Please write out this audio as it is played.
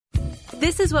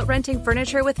This is what renting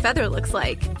furniture with Feather looks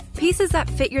like. Pieces that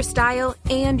fit your style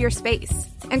and your space,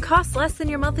 and cost less than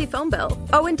your monthly phone bill.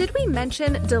 Oh, and did we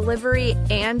mention delivery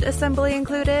and assembly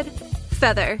included?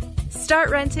 Feather. Start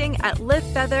renting at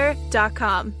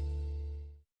livefeather.com.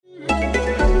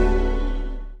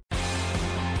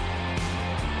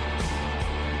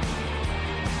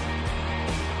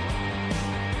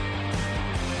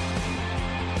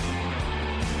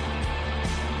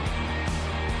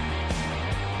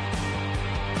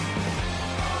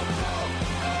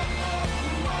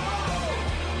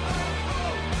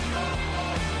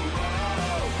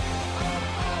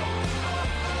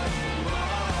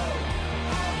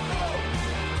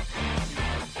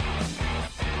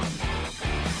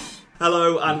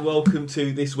 Hello and welcome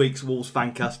to this week's Wolves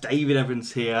Fancast. David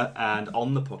Evans here, and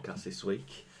on the podcast this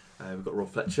week we've got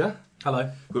Rob Fletcher.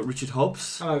 Hello. We've got Richard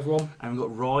Hobbs. Hello everyone. And we've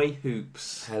got Roy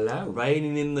Hoops. Hello.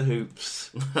 Raining in the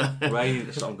hoops. Raining.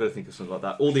 I'm going to think of something like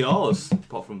that. All the R's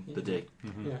apart from the D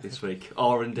this week.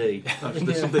 R&D.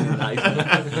 There's something in that,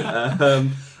 isn't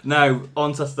there? Now,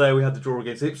 on Saturday we had the draw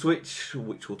against Ipswich,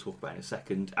 which we'll talk about in a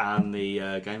second, and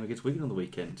the game against Wigan on the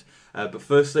weekend. But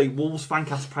firstly, Wolves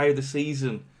Fancast Player of the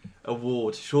Season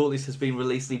award shortlist has been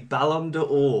released. The Ballon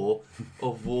d'Or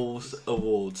of Wolves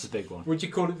awards. It's a big one. Would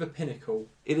you call it the pinnacle?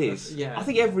 It is. Yeah. I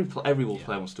think every Wolves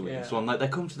player wants to win this one. Like, they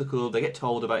come to the club, they get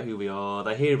told about who we are,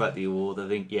 they hear about the award, they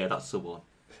think, yeah, that's the one.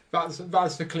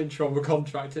 That's the clincher on the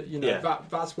contract.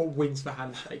 That's what wins the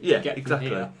handshake. Yeah,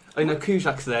 exactly. I know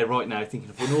Kujak's there right now thinking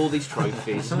of winning all these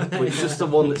trophies, but it's just the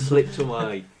one that slipped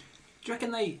away. Do you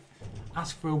reckon they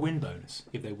ask for a win bonus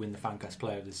if they win the Fancast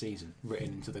Player of the Season written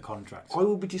into the contract? I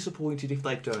will be disappointed if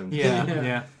they don't.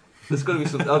 Yeah. There's got to be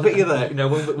something. I bet you're there. You know,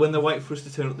 when they're waiting for us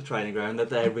to turn up the training ground, that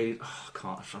they're really, I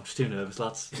can't. I'm just too nervous,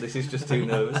 lads. This is just too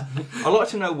nervous. I'd like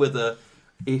to know whether,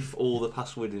 if all the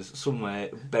past winners somewhere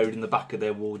buried in the back of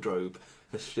their wardrobe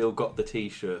have still got the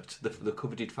T-shirt, the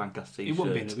coveted Fancast T-shirt. It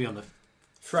wouldn't be. It'd be on the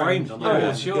framed on the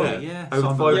wall, surely. Yeah. Over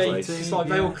the fireplace. It's like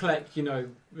they all collect,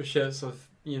 the shirts of,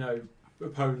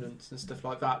 opponents and stuff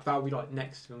like that. That would be like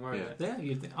next to them, won't it? Yeah,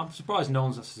 I'm surprised no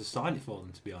one's asked to sign it for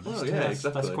them, to be honest. Oh, yeah,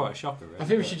 exactly. That's quite a shocker, really. I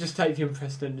think we should just take the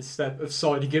unprecedented step of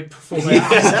signing it before they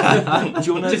ask. Do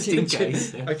you want to, just in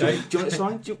case? Yeah. Okay. Do you want to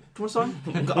sign? Do you want to sign?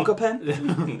 I've got a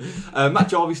pen. Matt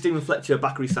Jarvis, Stephen Fletcher,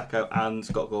 Bakary Sacco and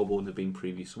Scott Goldborn have been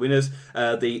previous winners.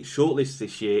 The shortlist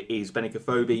this year is Benica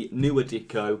Phoebe, Nua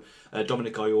Dicko,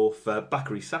 Dominic Iorfa,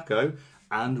 Bakary Sacco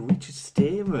and Richard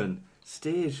Stearman.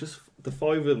 Steers, just the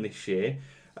five of them this year.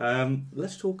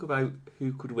 Let's talk about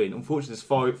who could win. Unfortunately,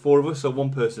 there's four of us, so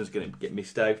one person is going to get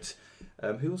missed out.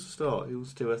 Who wants to start? Who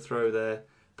wants to throw their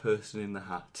person in the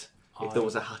hat? If there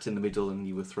was a hat in the middle and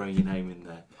you were throwing your name in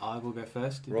there. I will go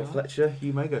first. Rob Fletcher,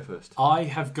 you may go first. I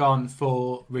have gone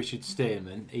for Richard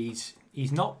Stearman.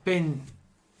 He's not been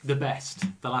the best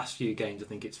the last few games, I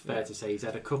think it's fair to say. He's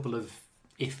had a couple of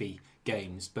iffy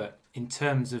games, but in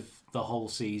terms of the whole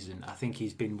season, I think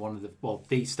he's been one of the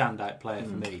standout player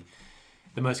for me,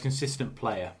 the most consistent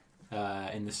player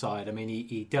in the side. I mean,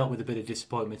 he dealt with a bit of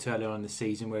disappointment earlier on in the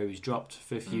season where he was dropped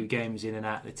for a few games in and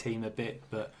out of the team a bit,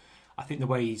 but I think the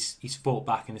way he's fought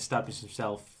back and established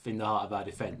himself in the heart of our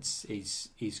defence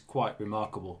is quite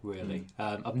remarkable, really.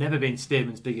 I've never been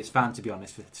Stearman's biggest fan, to be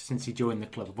honest, since he joined the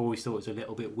club. I've always thought he was a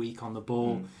little bit weak on the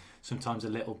ball, sometimes a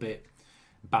little bit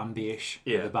Bambi-ish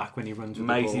at the back when he runs with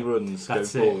Mazy the ball. runs going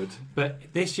forward.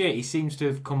 But this year he seems to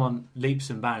have come on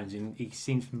leaps and bounds, and he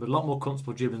seems a lot more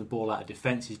comfortable dribbling the ball out of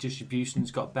defence. His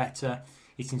distribution's got better.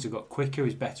 He seems to have got quicker.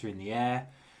 He's better in the air,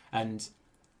 and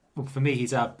for me,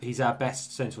 he's our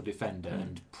best central defender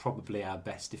and probably our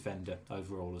best defender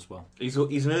overall as well. He's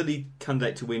an early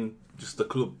candidate to win just the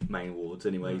club main awards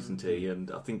anyway, isn't he?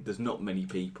 And I think there's not many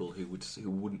people who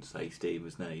wouldn't say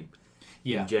Steve's name.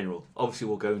 In general. Obviously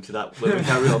we'll go into that when we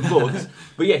carry on,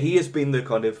 but yeah, he has been the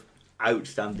kind of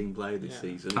outstanding player this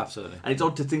season. Absolutely. And it's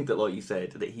odd to think that, like you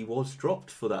said, that he was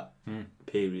dropped for that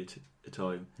period of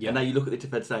time. Yeah. And now you look at the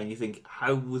defence now and you think,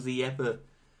 how was he ever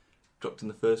dropped in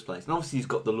the first place? And obviously he's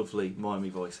got the lovely Miami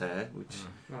Vice hair, which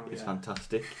is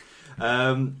fantastic.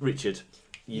 Richard,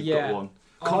 you've got one.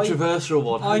 Controversial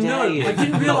one. I know. I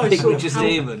didn't realise I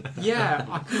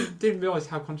didn't realise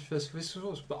how controversial this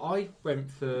was. But I went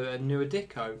for Nua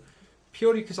Dicko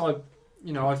purely because I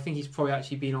think he's probably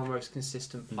actually been our most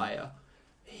consistent player.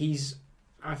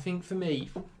 I think for me,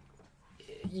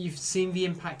 you've seen the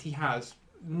impact he has,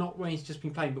 not when he's just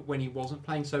been playing, but when he wasn't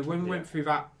playing. So when we went through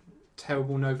that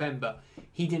terrible November,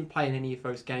 he didn't play in any of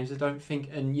those games, I don't think.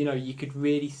 And you could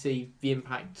really see the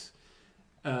impact.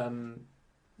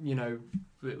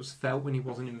 It was felt when he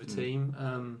wasn't in the team.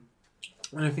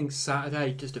 And I think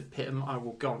Saturday just epitomised. I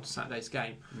will go on to Saturday's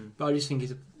game, but I just think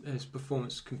his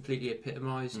performance completely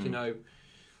epitomised. You know,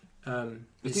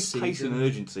 it's his pace and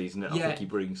urgency, isn't it? I think he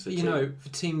brings to the team. You know, the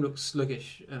team looks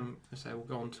sluggish. I say we'll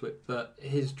go on to it, but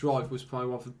his drive was probably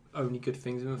one of the only good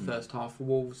things in the first half for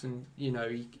Wolves, and you know,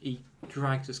 he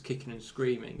dragged us kicking and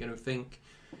screaming. And I think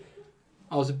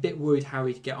I was a bit worried how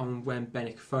he'd get on when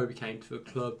Benicofo came to the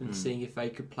club and seeing if they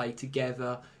could play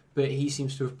together, but he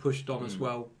seems to have pushed on as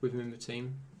well within the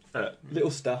team.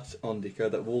 Little stat on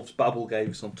Dicko that Wolves Babble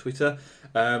gave us on Twitter.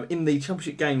 In the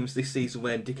Championship games this season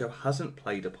when Dicko hasn't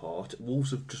played a part,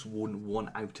 Wolves have just won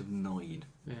 1 out of 9.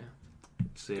 Yeah.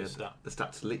 So the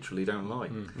stats literally don't lie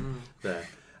there.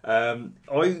 Mm.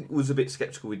 I was a bit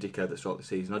sceptical with Dicko at the start of the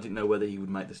season. I didn't know whether he would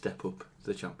make the step up to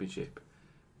the Championship.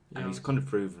 And he's kind of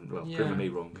proven me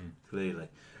wrong, clearly.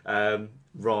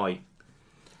 Rye,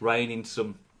 reigning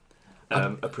some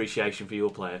appreciation for your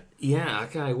player. Yeah,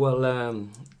 okay. Well,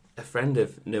 a friend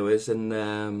of Nua's,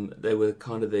 and they were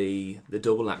kind of the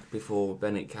double act before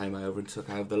Bennett came over and took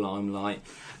over the limelight.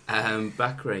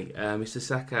 Bakri, Mr.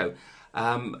 Sacco.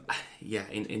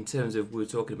 In terms of, we were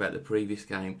talking about the previous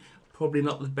game, probably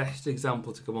not the best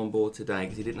example to come on board today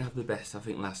because he didn't have the best, I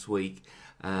think, last week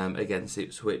against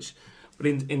Ipswich. But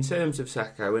in terms of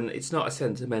Sacco, and it's not a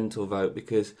sentimental vote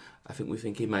because I think we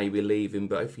think he may be leaving,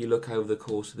 but if you look over the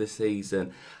course of the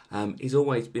season, he's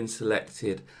always been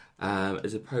selected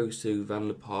as opposed to Van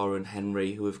Le Par and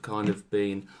Henry, who have kind of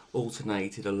been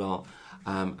alternated a lot.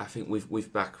 I think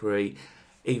with Bakri,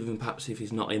 even perhaps if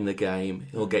he's not in the game,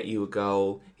 he'll get you a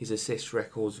goal. His assist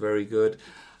record's very good.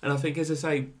 And I think, as I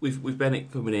say, with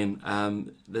Bennett coming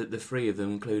in, the three of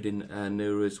them, including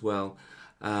Noura as well,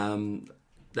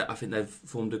 that I think they've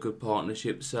formed a good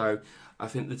partnership. So I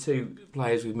think the two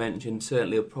players we've mentioned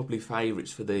certainly are probably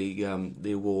favourites for the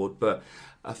award. But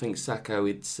I think Sacco,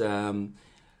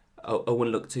 I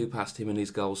wouldn't look too past him and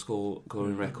his goal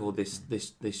scoring record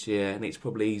this year, and it's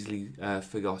probably easily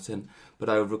forgotten. But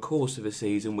over the course of a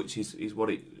season, which is what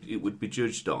it would be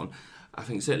judged on, I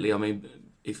think certainly, I mean,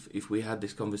 if we had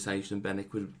this conversation and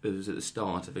Bennett was at the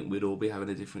start, I think we'd all be having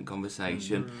a different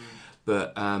conversation.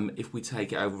 But if we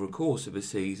take it over a course of a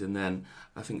season, then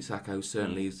I think Sacco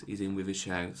certainly is in with a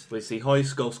shout. Well, it's the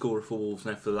highest goal scorer for Wolves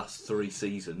now for the last 3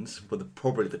 seasons, but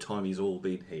probably the time he's all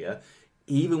been here.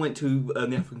 He even went to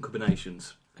the African Cup of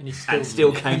Nations and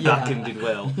still came back and did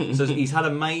well. So he's had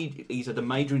a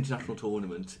major international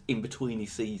tournament in between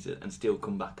his season and still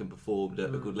come back and performed at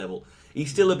a good level.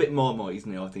 He's still a bit Marmite,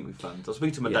 isn't he, I think, with fans. I was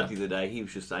speaking to my dad the other day, he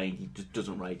was just saying he just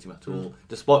doesn't rate him at all,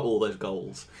 despite all those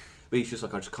goals. But he's just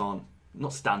like, I just can't,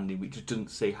 not stand him, we just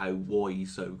doesn't see why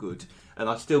he's so good. And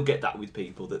I still get that with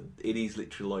people, that it is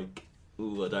literally like,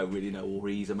 ooh, I don't really know, or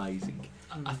he's amazing.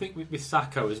 I think with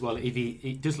Sacco as well, if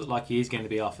it does look like he is going to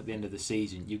be off at the end of the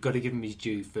season, you've got to give him his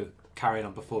due for carrying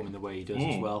on performing the way he does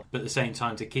as well. But at the same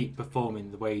time, to keep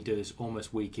performing the way he does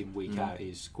almost week in, week out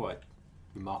is quite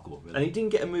remarkable, really. And he didn't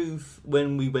get a move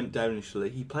when we went down initially.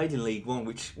 He played in League One,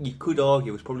 which you could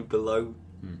argue was probably below,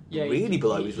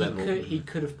 below his level. He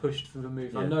could have pushed for the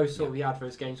move. I know he had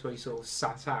those games where he sort of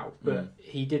sat out, but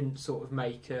he didn't sort of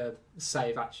make a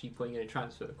say of actually putting in a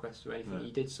transfer request or anything.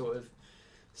 He did sort of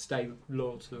stay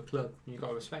loyal to the club, and you've got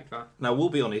to respect that. Now, we'll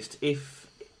be honest, if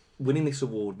winning this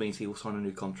award means he will sign a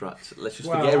new contract, let's just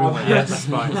forget everyone else. That's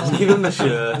fine. Just give him the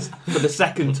shirt for the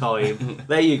second time.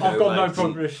 There you go. I've got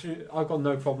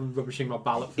no problem rubbishing my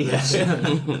ballot for this.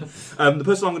 The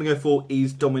person I'm going to go for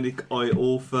is Dominic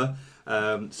Iorfa.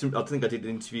 I think I did an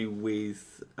interview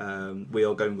with We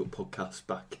Are Going Up podcast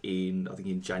back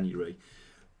in January.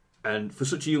 And for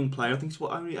such a young player, I think he's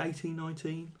only 18,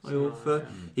 19, Iorfa.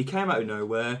 He came out of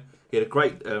nowhere. He had a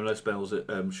great low spells at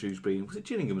Shrewsbury. Was it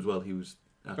Gillingham as well? He was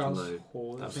out of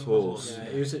low. That's Horse. Yeah,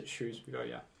 he was at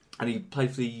Shrewsbury, And he played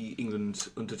for the England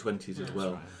under-20s as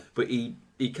well. Right. But he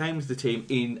came to the team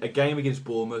in a game against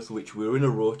Bournemouth, which we were in a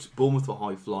rut. Bournemouth were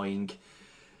high-flying.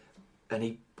 And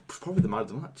he was probably the man of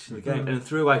the match in the game. And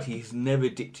throughout, he's never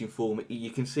dipped in form. You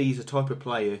can see he's a type of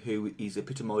player who is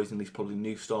epitomising this probably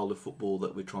new style of football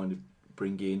that we're trying to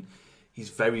bring in. He's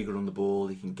very good on the ball.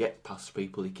 He can get past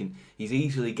people. He's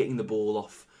easily getting the ball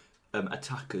off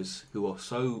attackers who are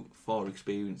so far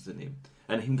experienced than him.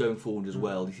 And him going forward as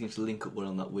well. He seems to link up well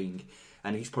on that wing.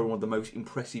 And he's probably one of the most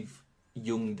impressive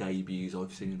young debuts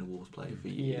I've seen in a Wolves player for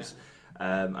years.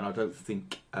 And I don't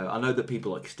think... I know that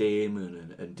people like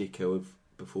Stearman and Dicko have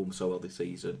performed so well this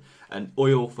season, and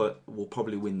Iorfa will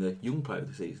probably win the Young Player of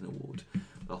the Season award.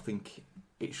 But I think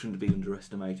it shouldn't be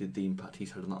underestimated the impact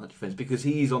he's had on that defence, because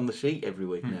he's on the sheet every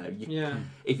week now.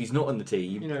 If he's not on the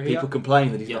team, people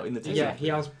complain that he's not in the team. Yeah, he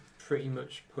has pretty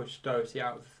much pushed Doherty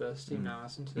out of the first team now,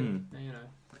 hasn't he?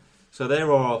 So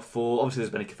there are 4. Obviously,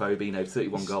 there's Benik Afobe,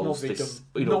 31 goals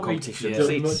in all competitions.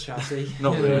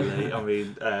 Not really. I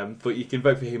mean, but you can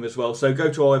vote for him as well. So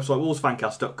go to our website,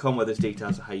 wolvesfancast.com, where there's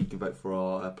details of how you can vote for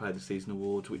our Player of the Season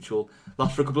awards, which will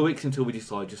last for a couple of weeks until we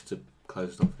decide just to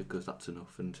close it off because that's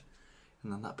enough, and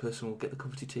then that person will get the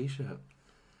coveted T-shirt.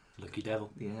 Lucky devil.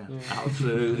 Yeah,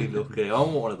 absolutely lucky. I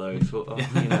want one of those, but I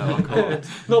can't.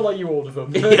 Not like you order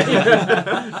them.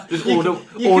 Just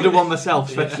order one myself,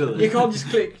 especially. You can't just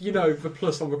click, the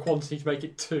plus on the quantity to make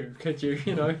it 2, could you?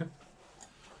 Do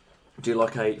you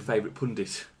like a favourite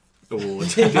pundit award?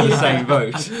 Do the same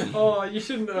vote? Oh, you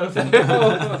shouldn't have.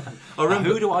 I remember,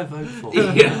 who do I vote for?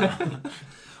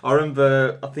 I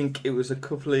remember. I think it was a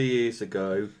couple of years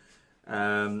ago,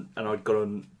 and I'd gone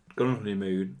on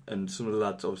honeymoon, and some of the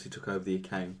lads obviously took over the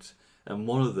account, and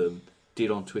one of them did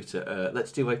on Twitter,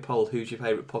 let's do a poll, who's your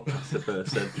favourite podcaster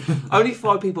person? Only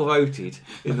 5 people voted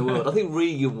in the world. I think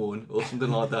Regan won, or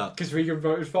something like that. Because Regan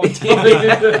voted 5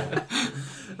 times.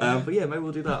 But yeah, maybe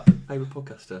we'll do that. Favourite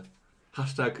podcaster.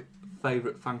 Hashtag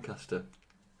favourite fancaster.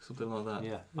 Something like that.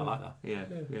 Yeah, I like that. Yeah.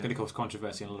 Going to cause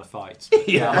controversy and a lot of fights.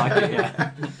 Yeah, I like it,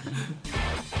 yeah.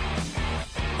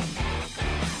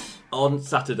 On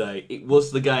Saturday, it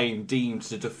was the game deemed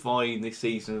to define this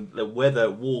season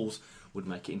whether Wolves would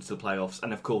make it into the playoffs,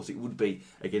 and of course it would be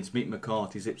against Mick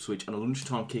McCarthy's Ipswich, and a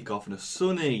lunchtime kick-off and a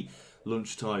sunny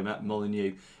lunchtime at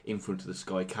Molineux in front of the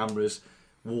Sky cameras.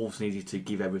 Wolves needed to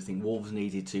give everything. Wolves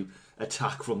needed to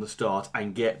attack from the start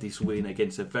and get this win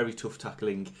against a very tough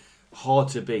tackling, hard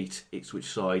to beat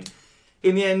Ipswich side.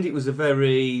 In the end, it was a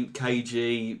very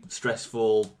cagey,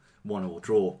 stressful 1-1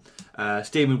 draw.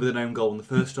 Stearman with an own goal in the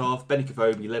first half. Benik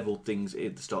Afobe levelled things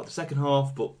at the start of the second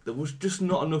half, but there was just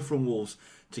not enough from Wolves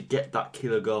to get that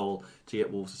killer goal to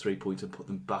get Wolves to 3 points and put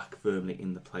them back firmly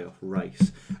in the playoff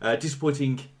race.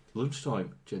 Disappointing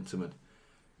lunchtime, gentlemen.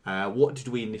 What did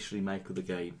we initially make of the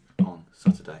game on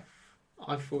Saturday?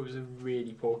 I thought it was a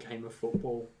really poor game of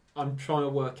football. I'm trying to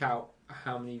work out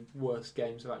how many worse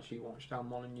games I've actually watched down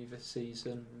Molineux this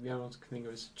season. The only one I can think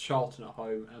of is Charlton at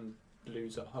home and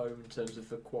Blues at home in terms of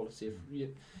the quality of.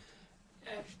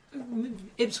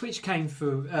 Ipswich came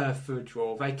for a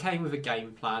draw. They came with a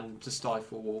game plan to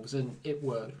stifle Wolves, and it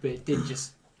worked, but it did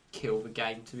just kill the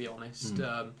game. To be honest,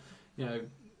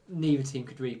 neither team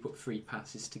could really put 3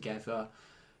 passes together.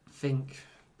 I think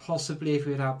possibly if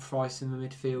we had Price in the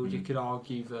midfield, you could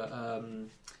argue that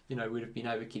we'd have been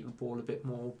able to keep the ball a bit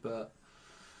more, but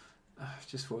I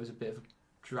just thought it was a bit of a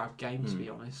drab game to be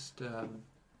honest.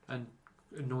 And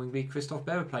annoyingly, Christophe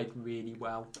Berra played really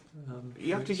well.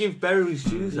 You have to give Berra his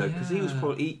dues though, because he was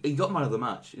probably he got man of the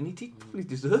match, and he did probably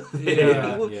deserve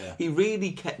it. He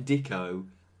really kept Dicko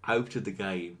out of the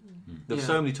game. There were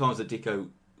so many times that Dicko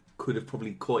could have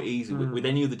probably quite easily, with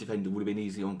any other defender, would have been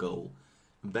easy on goal.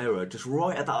 And Berra just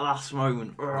right at that last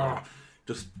moment,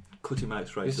 just cut him out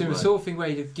straight away. It's the sort of thing where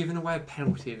you'd have given away a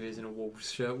penalty if it was in a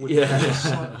Wolves shirt.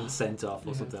 Sent off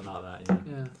or something like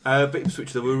that. But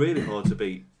Ipswich, they were really hard to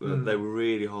beat. They were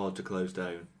really hard to close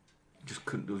down. Just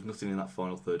couldn't. There was nothing in that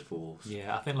final third for Wolves.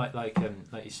 Yeah, I think like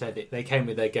you said, they came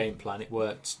with their game plan. It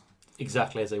worked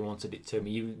exactly as they wanted it to. I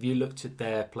mean, you looked at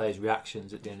their players'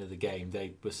 reactions at the end of the game.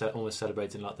 They were almost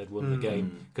celebrating like they'd won the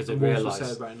game because they realised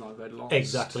celebrating like they'd lost.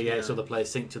 Exactly. Yeah. So the players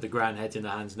sink to the ground, heads in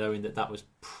their hands, knowing that was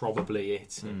probably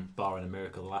it, barring a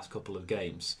miracle. The last couple of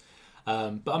games,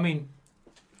 but I mean,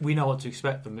 we know what to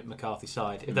expect from Mick McCarthy's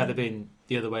side. If that had been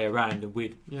the other way around, and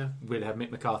we'd have Mick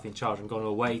McCarthy in charge and gone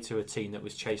away to a team that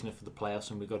was chasing it for the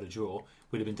playoffs and we got a draw,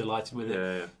 we'd have been delighted with it.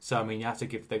 Yeah. So I mean, you have to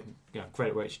give them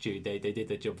credit where it's due. They did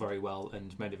their job very well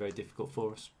and made it very difficult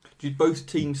for us. Did both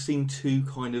teams seem too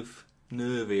kind of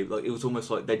nervy? Like it was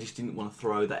almost like they just didn't want to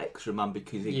throw that extra man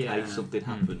because in case something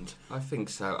happened. I think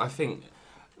so. I think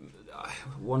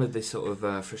one of the sort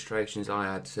of frustrations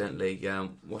I had certainly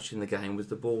watching the game was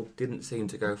the ball didn't seem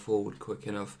to go forward quick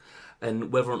enough,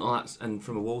 and whether or not that's, and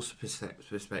from a Wolves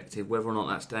perspective, whether or not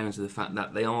that's down to the fact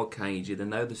that they are cagey, they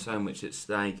know there's so much at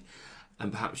stake,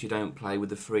 and perhaps you don't play with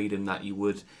the freedom that you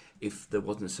would if there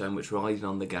wasn't so much riding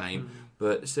on the game.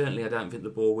 But certainly I don't think the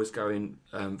ball was going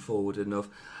forward enough.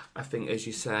 I think, as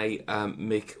you say,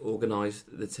 Mick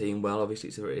organised the team well. Obviously,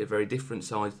 it's a very different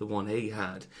side to the one he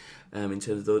had in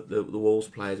terms of the Wolves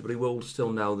players, but he will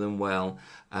still know them well.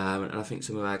 And I think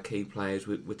some of our key players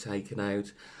were taken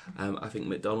out. I think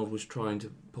McDonald was trying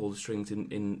to pull the strings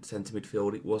in centre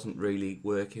midfield. It wasn't really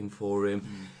working for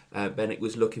him. Bennett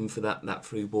was looking for that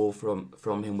through ball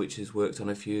from him, which has worked on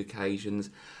a few occasions.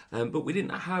 But we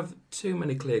didn't have too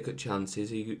many clear-cut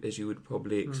chances, as you would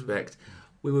probably expect.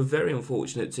 we were very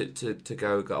unfortunate to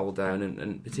go a goal down,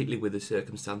 and particularly with the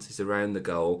circumstances around the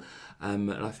goal.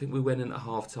 And I think we went in at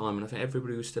half time, and I think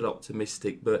everybody was still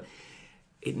optimistic, but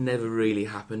it never really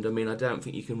happened. I mean, I don't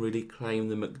think you can really claim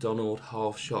the McDonald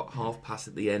half shot, half pass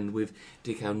at the end with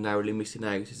Dicko narrowly missing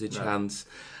out as a chance.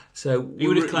 So he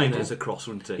would have claimed it as a cross,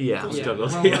 wouldn't he? Yeah.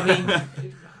 Well, I mean,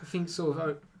 I think sort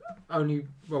of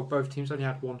both teams only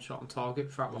had one shot on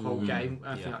target throughout the whole game.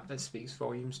 I think that speaks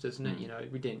volumes, doesn't it? You know,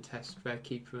 we didn't test their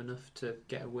keeper enough to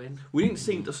get a win. We didn't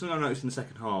seem. That's something I noticed in the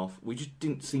second half. We just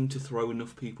didn't seem to throw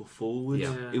enough people forward.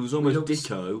 Yeah. It was almost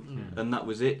Dicko, and that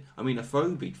was it. I mean,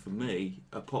 Afobe for me,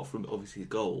 apart from obviously the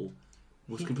goal,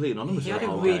 was completely anonymous. He had a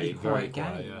whole really game. quiet Very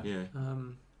game. quiet, Yeah.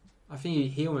 I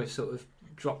think he almost sort of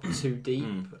dropped too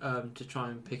deep to try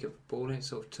and pick up the ball, and it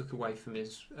sort of took away from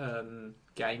his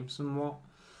game somewhat.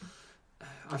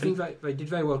 I think they did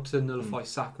very well to nullify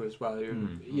Saka as well.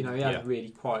 You know, he had a really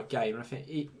quiet game, and I think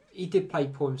he did play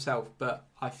poor himself, but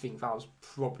I think that was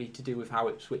probably to do with how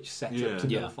Ipswich set up to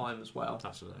nullify him as well.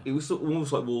 Absolutely. It was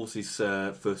almost like Wolves'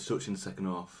 first touch in the second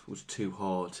half was too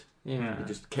hard. Yeah. It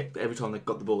just kept, every time they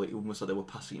got the ball, it almost like they were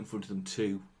passing it in front of them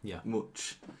too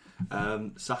much.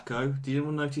 Sacco, did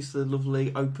anyone notice the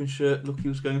lovely open shirt look he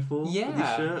was going for? Yeah. With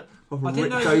his shirt? I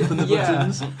didn't Ripped know. open the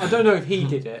buttons. I don't know if he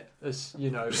did it, as you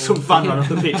know. Some fan ran off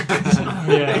the pitch.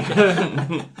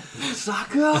 Yeah.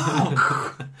 Sacco!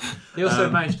 He also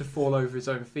managed to fall over his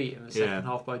own feet in the second Yeah.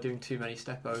 half by doing too many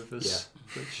step overs,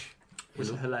 which was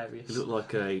hilarious. He looked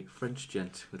like a French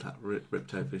gent with that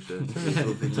ripped open shirt. It was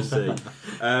lovely to see.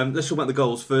 Let's talk about the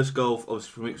goals. First goal,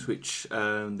 obviously from Ipswich,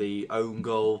 the own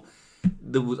goal. I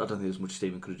don't think there was much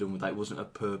Stephen could have done with that. It wasn't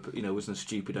it wasn't a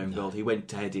stupid own goal. He went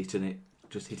to head it and it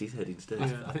just hit his head instead.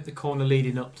 I think the corner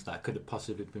leading up to that could have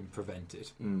possibly been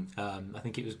prevented. I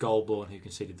think it was Goldborn who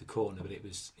conceded the corner, but it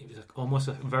was almost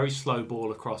a very slow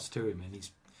ball across to him, and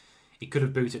he could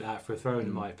have booted it out for a throw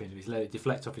in my opinion. He's let it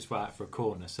deflect off his foot out for a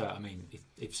corner. So I mean,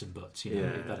 ifs and buts, that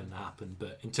didn't happen.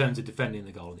 But in terms of defending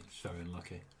the goal, it was very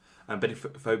unlucky. And Benny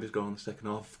Phobe's gone on the second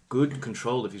half. Good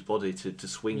control of his body to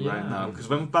swing round that. Because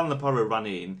when Van Leparo ran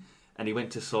in and he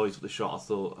went to size with the shot, I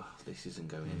thought, this isn't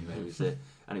going anywhere, is it?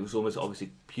 And it was almost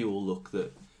obviously pure luck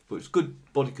but it's good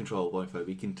body control by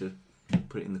Phobe to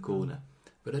put it in the corner.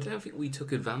 But I don't think we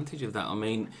took advantage of that. I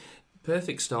mean,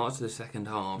 perfect start to the second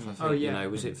half. I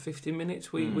think, was it 50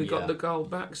 minutes we got the goal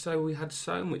back, so we had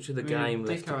so much of the game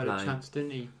left to play. Dicko had a chance,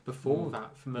 didn't he, before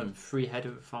that, from a free header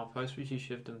at the far post, which he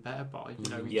should have done better by.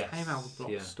 He came out with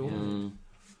blocked storm.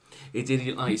 He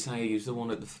did, like you say, he used the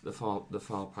one at the far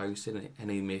post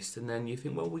and he missed. And then you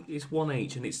think, well, it's one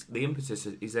each, and it's the impetus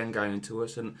is then going to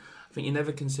us. And I think you're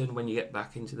never concerned when you get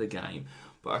back into the game.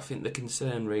 But I think the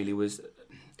concern really was,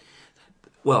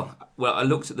 well, I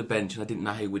looked at the bench and I didn't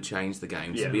know who would change the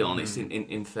game. To be honest,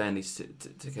 in fairness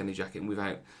to Kenny Jackett, and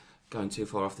without going too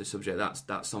far off the subject,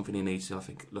 that's something he needs to, I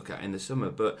think, look at in the summer.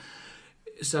 But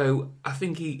so I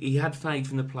think he had faith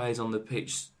in the players on the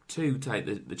pitch to take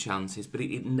the chances, but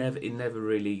it never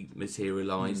really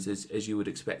materialised as you would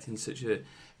expect in such a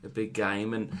big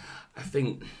game. And I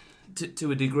think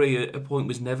to a degree a point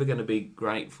was never going to be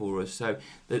great for us. So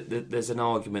there's an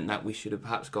argument that we should have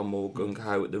perhaps gone more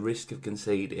gung-ho at the risk of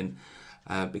conceding,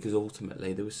 because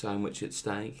ultimately there was so much at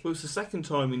stake. Well, it's the second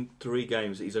time in 3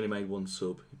 games that he's only made one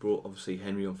sub. He brought obviously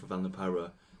Henry on for Van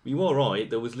Leparo. You are right.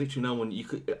 There was literally no one. You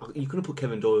couldn't put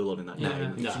Kevin Doyle on in that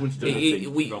game. He just wouldn't have done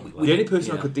anything. The only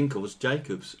person I could think of was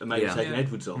Jacobs, and maybe taking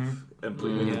Edwards off and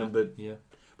putting him in number.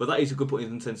 But that is a good point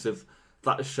in the sense of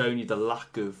that has shown you the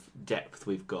lack of depth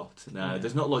we've got. Now,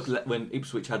 there's not like when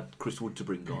Ipswich had Chris Wood to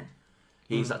bring on.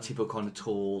 He's that typical kind of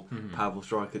tall, powerful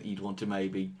striker that you'd want to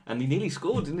maybe, and he nearly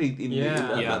scored, didn't he? In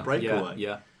that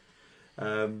breakaway.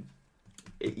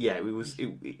 It was.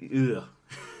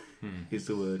 Is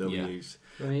the word I'll use.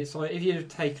 I mean, it's like if you'd have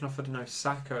taken off, I don't know,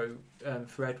 Sacco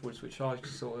for Edwards, which I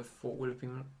sort of thought would have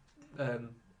been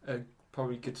a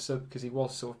probably good sub because he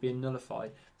was sort of being nullified.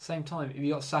 At the same time, if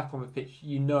you got Sacco on the pitch,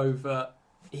 you know that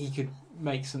he could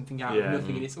make something out of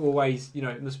nothing, and it's always,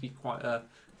 it must be quite a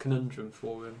conundrum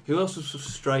for him. Who else was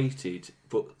frustrated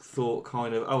but thought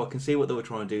kind of, I can see what they were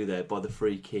trying to do there by the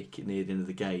free kick near the end of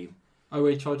the game. Oh,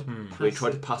 he tried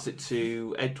to pass it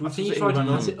to Edwards. I think he tried to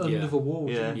pass it under the wall,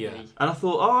 didn't he? And I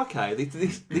thought, okay,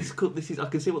 this is. I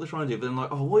can see what they're trying to do, but then why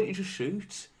don't you just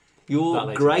shoot?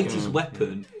 Your greatest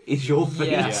weapon is your feet.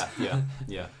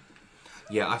 Yeah.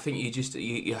 I think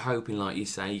you're hoping, like you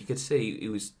say, you could see he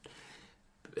was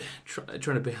trying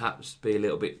to perhaps be a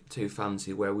little bit too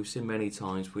fancy. Where we've seen many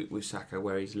times with Sacco,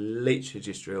 where he's literally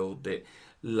just drilled it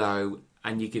low,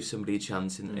 and you give somebody a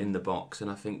chance in the box. And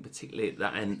I think particularly at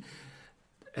that end,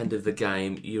 end of the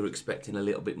game, you're expecting a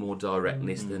little bit more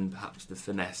directness than perhaps the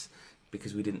finesse,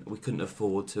 because we couldn't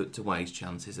afford to waste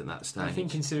chances at that stage. I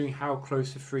think considering how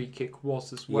close the free kick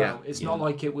was as well, it's not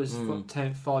like it was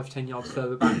 5-10 yards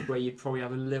further back where you'd probably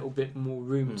have a little bit more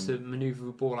room to manoeuvre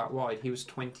the ball out wide. He was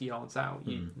 20 yards out.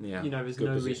 You know, there's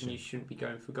no reason you shouldn't be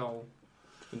going for goal.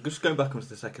 And just going back onto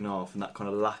the second half and that kind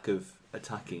of lack of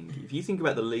attacking, if you think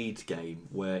about the Leeds game,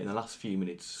 where in the last few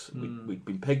minutes we'd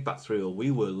been pegged back through, or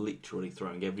we were literally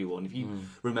throwing everyone. If you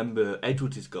remember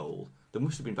Edwards' goal, there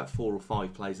must have been about 4 or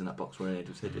 5 players in that box where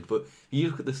Edwards headed. But if you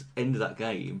look at the end of that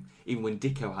game, even when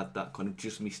Dicko had that kind of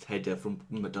just missed header from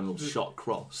McDonald's shot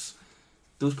cross,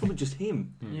 there was probably just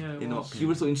him. Yeah, You would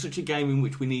have thought in such a game in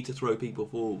which we need to throw people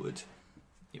forward.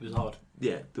 It was hard.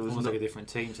 Yeah, there was almost like a different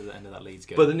team to the end of that Leeds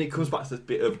game. But then it comes back to this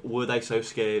bit of, were they so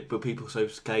scared, were people so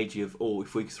cagey of,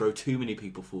 if we throw too many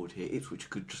people forward here, Ipswich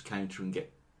could just counter and get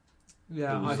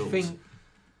I think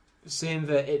seeing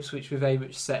that Ipswich were very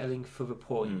much settling for the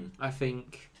point, I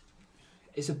think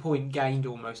it's a point gained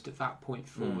almost at that point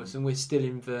for us, and we're still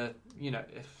in the,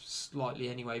 slightly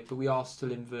anyway, but we are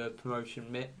still in the promotion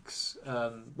mix.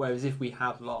 Whereas if we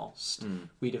had lost,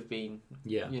 we'd have been,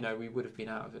 we would have been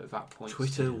out of it at that point.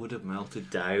 Twitter would have melted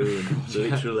down,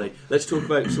 literally. Let's talk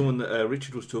about someone that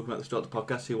Richard was talking about at the start of the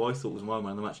podcast, who I thought was my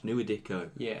man of the match, Nuadiko.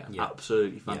 Yeah.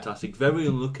 Absolutely fantastic. Very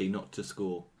unlucky not to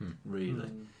score, really.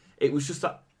 It was just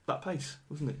that pace,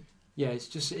 wasn't it? Yeah, it's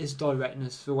just his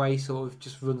directness, the way he sort of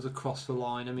just runs across the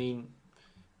line. I mean,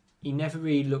 he never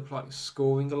really looked like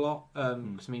scoring a lot,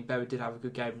 because Berry did have a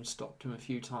good game and stopped him a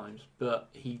few times, but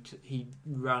he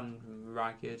ran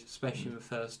ragged, especially in the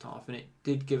first half, and it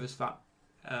did give us that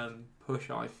push,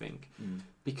 I think,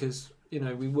 because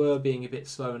we were being a bit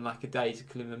slow and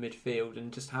lackadaisical in the midfield,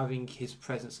 and just having his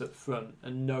presence up front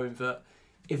and knowing that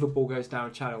if a ball goes down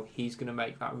a channel, he's going to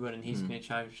make that run and he's going to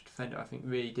challenge the defender, I think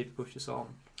really did push us on.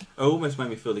 It almost made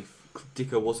me feel if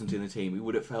Dicko wasn't in the team, it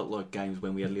would have felt like games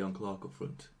when we had Leon Clark up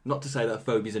front. Not to say that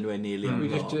Phobe's anywhere near Leon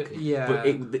Clark, but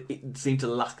it seemed to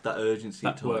lack that urgency.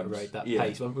 That work rate, that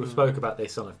pace. We've spoke about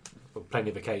this on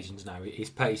plenty of occasions now. His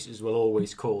pace will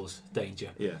always cause danger.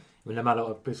 Yeah. No matter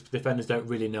what, defenders don't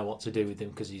really know what to do with him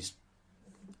because he's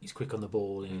quick on the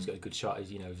ball and he's got a good shot. He's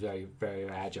very, very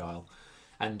agile.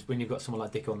 And when you've got someone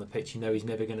like Dicko on the pitch, he's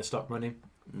never going to stop running.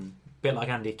 Bit like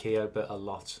Andy Keogh, but a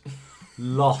lot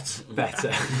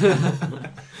better.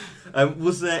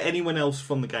 Was there anyone else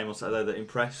from the game on Saturday that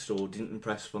impressed or didn't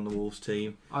impress from the Wolves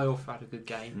team? I also had a good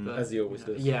game, but as he always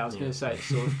does. Yeah, I was going to say it's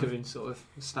sort of going sort of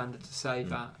standard to say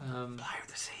that. Player of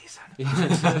the season.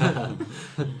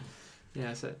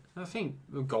 Yeah, so I think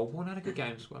Goldborn had a good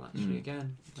game as well. Actually,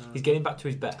 again, he's getting back to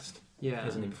his best. Yeah,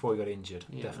 isn't he? Before he got injured,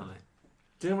 definitely.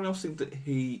 Did anyone else think that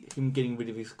him getting rid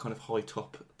of his kind of high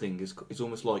top thing is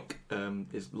almost like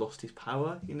he's lost his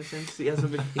power in a sense? He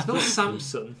hasn't been. It's not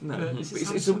Samson. No,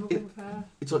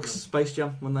 it's like Space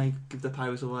Jam when they give their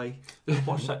powers away.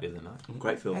 Watched that the other night.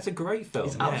 Great film. It's a great film.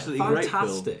 It's absolutely great film.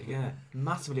 Fantastic. Yeah,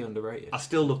 massively underrated. I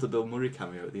still love the Bill Murray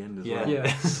cameo at the end as well.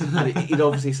 Yeah. And it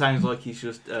obviously sounds like he's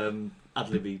just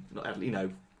ad-libby,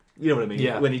 You know what I mean?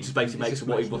 Yeah. When he just basically makes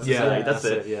what he wants to Yeah, say. That's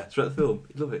it. Yeah. It's throughout the film.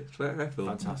 You love it. It's a great film.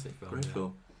 Fantastic film. Great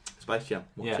film. Space Jam.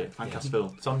 Watch it. Fantastic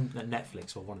film. It's on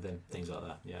Netflix or one of them things like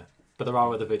that. Yeah. But there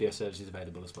are other video services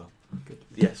available as well. Good.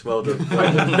 Yes, well done.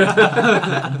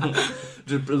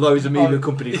 Just loads of media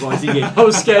companies rising in. I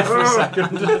was scared for a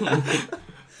second.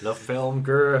 Love film,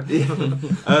 girl.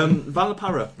 Van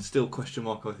Parra, still question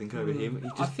mark, I think, over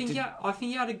him. I think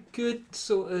he had a good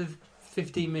sort of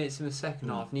 15 minutes in the second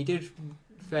half, and he did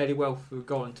fairly well for a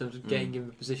goal in terms of getting him in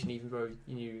the position, even though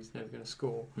he knew he was never going to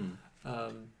score.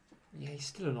 He's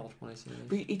still an odd one, isn't he?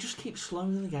 But he just keeps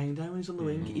slowing the game down when he's on the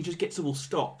wing. He just gets all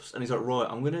stops, and he's like, right,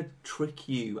 I'm going to trick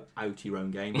you out your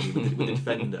own game with the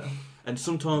defender. And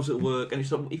sometimes it'll work, and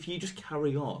it's like, if you just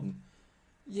carry on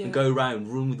and go round,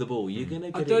 run with the ball, you're going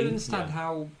to get it in. I don't understand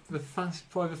how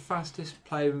probably the fastest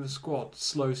player in the squad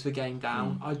slows the game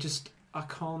down. I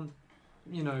can't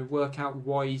work out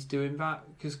why he's doing that,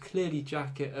 because clearly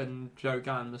Jackett and Joe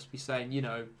Gann must be saying,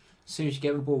 as soon as you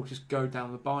get the ball, just go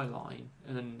down the byline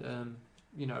and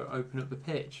open up the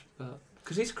pitch. But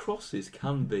because his crosses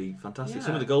can be fantastic.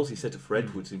 Some of the goals he set up for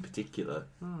Edwards in particular.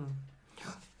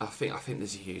 I think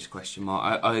there's a huge question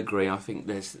mark. I agree. I think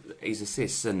there's his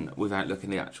assists, and without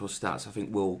looking at the actual stats, I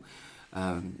think will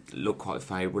look quite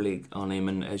favourably on him.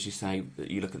 And as you say,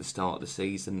 you look at the start of the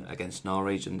season against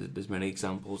Norwich, and there's many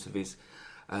examples of his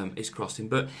crossing.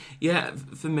 But yeah,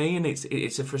 for me, and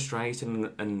it's a frustration,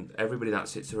 and everybody that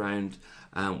sits around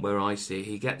where I see,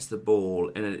 he gets the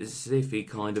ball, and it's as if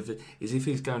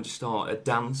he's going to start a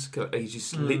dance. He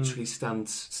just literally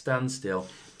stands still,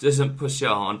 doesn't push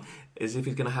on. as if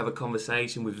he's going to have a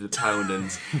conversation with his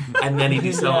opponent, and then he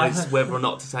decides whether or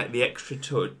not to take the extra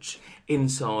touch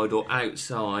inside or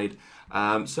outside.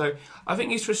 So I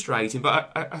think it's frustrating,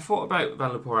 but I thought about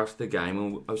Van der Poel after the game,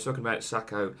 and I was talking about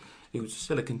Sacco, who was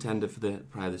still a contender for the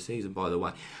player of the season, by the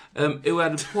way, who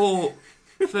had a poor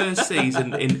first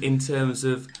season in terms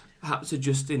of perhaps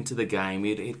adjusting to the game.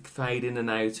 He'd fade in and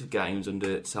out of games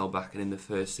under Solbakken in the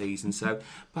first season. So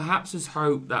perhaps there's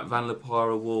hope that Van der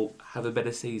Poel will have a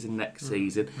better season next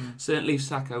season. Certainly if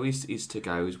Sacco is to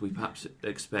go, as we perhaps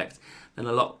expect, then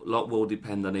a lot will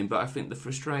depend on him. But I think the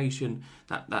frustration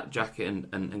that Jacket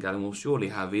and Gallon will surely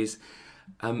have is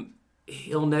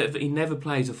he never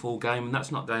plays a full game, and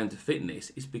that's not down to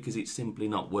fitness. It's because it's simply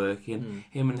not working.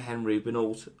 Him and Henry have been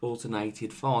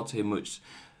alternated far too much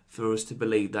for us to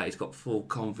believe that he's got full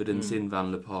confidence in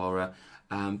Van der Poel.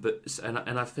 And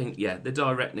I think, the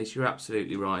directness, you're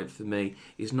absolutely right. For me,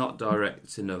 he's not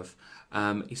direct enough.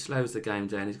 He slows the game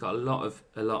down. He's got a lot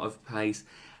of pace.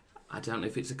 I don't know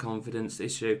if it's a confidence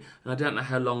issue, and I don't know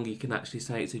how long you can actually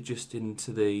say it's adjusting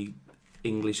to the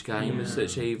English game as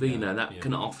such either. That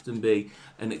can often be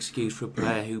an excuse for a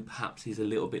player who perhaps is a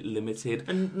little bit limited.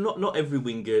 And not every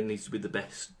winger needs to be the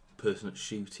best person at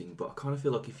shooting, but I kind of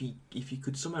feel like if he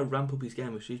could somehow ramp up his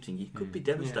game of shooting, he could be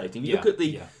devastating. You look at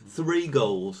the 3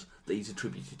 goals that he's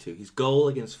attributed to. His goal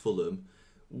against Fulham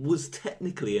was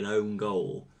technically an own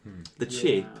goal. The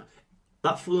chip,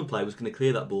 that Fulham player was going to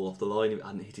clear that ball off the line if it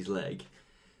hadn't hit his leg.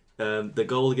 The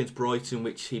goal against Brighton,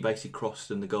 which he basically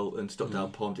crossed and Stockdale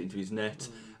palmed it into his net.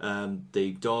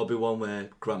 The Derby one where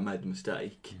Grant made the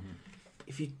mistake.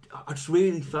 I just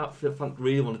really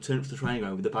want to turn up to the training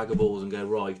ground with a bag of balls and go,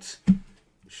 right,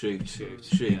 shoot.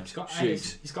 He's got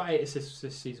 8 assists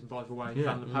this season, by the way,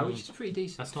 Van der Poel, which is pretty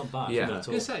decent. That's not bad. Yeah. At all. I was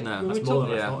going to say, That's more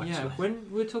than I thought, actually. When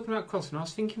we were talking about crossing, I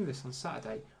was thinking this on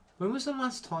Saturday. When was the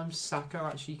last time Sacco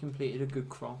actually completed a good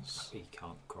cross? He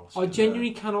can't cross. I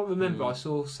genuinely cannot remember. I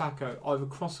saw Sacco either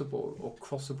cross a ball or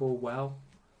cross a ball well,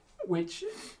 which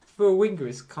for a winger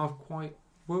is kind of quite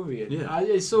worrying.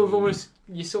 It's sort of almost,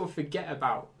 you sort of forget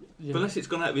about. But unless it's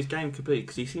gone out of his game, could be,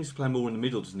 because he seems to play more in the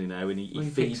middle, doesn't he now? And he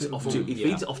feeds it off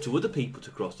to other people to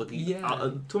cross. Like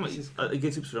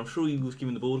against Ipswich, I'm sure he was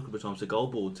giving the ball a couple of times to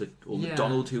Goldboard or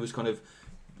McDonald, who was kind of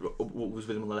was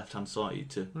with him on the left hand side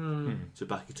to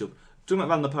back it up. Talking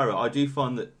about Van der Poel, I do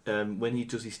find that when he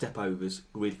does his step overs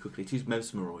really quickly, it is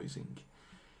mesmerising.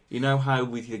 You know how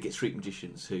with you get street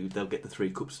magicians who they'll get the 3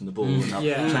 cups and the ball and they'll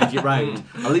change it round.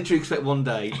 I literally expect one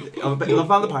day Van der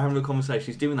Poel having a conversation,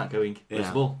 he's doing that, going, "Where's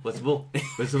the ball? Where's the ball?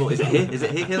 Where's the ball? Is it here? Is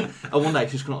it here?" And one day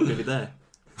he's just not going to be there,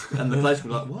 and the players will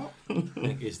be like,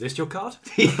 "What? Is this your card?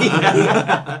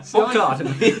 What card?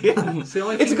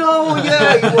 It's a goal!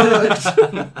 Yeah, it worked."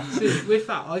 See, with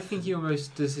that, I think he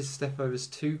almost does his step overs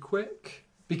too quick.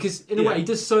 Because in a way, he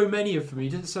does so many of them, he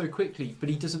does it so quickly, but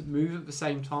he doesn't move at the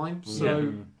same time.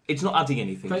 So it's not adding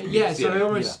anything. But so I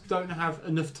almost don't have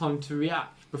enough time to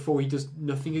react before he does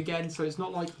nothing again. So it's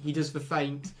not like he does the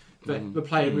feint, but the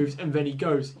player moves and then he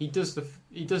goes. He does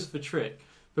the trick.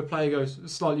 The player goes,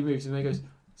 slightly moves, and then he goes,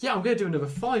 "Yeah, I'm going to do another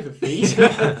 5 of these."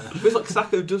 It's like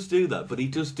Sacco does do that, but he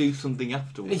does do something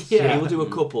afterwards. Yeah. He will do a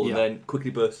couple and then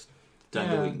quickly burst down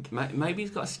the wing. Maybe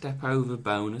he's got a step over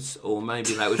bonus, or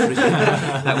maybe that was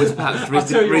perhaps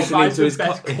written into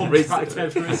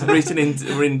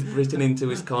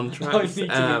his contract.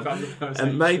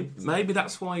 And maybe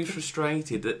that's why he's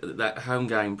frustrated that home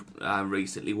game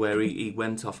recently, where he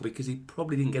went off because he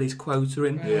probably didn't get his quota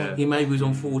in. Yeah. He maybe was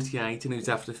on 48 and he was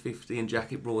after 50, and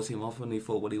Jacket brought him off, and he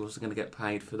thought, well, he wasn't going to get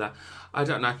paid for that. I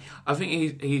don't know. I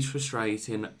think he's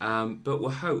frustrating, but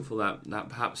we're hopeful that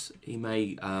perhaps he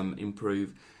may improve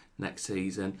next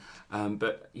season,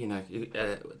 but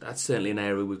that's certainly an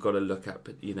area we've got to look at.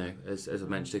 But as I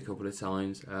mentioned a couple of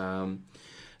times,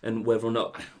 and whether or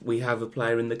not we have a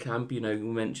player in the camp. We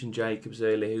mentioned Jacobs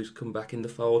earlier, who's come back in the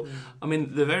fold. I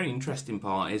mean, the very interesting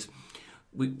part is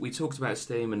we talked about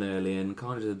Stearman earlier, and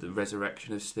kind of the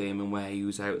resurrection of Stearman, where he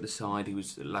was out at the side, he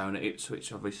was loan at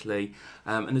Ipswich, obviously,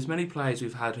 and there's many players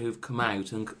we've had who've come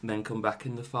out and then come back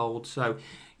in the fold. So,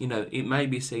 it may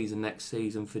be a season next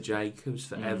season for Jacobs,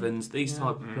 for Evans, these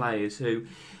type of players who,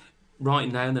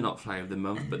 right now, they're not player of the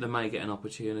month, but they may get an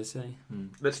opportunity.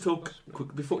 Let's talk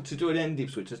quick before to do an end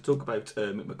Ipswich. Let's talk about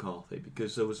Mick McCarthy,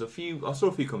 because I saw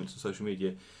a few comments on social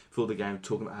media for the game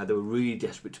talking about how they were really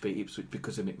desperate to beat Ipswich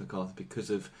because of Mick McCarthy,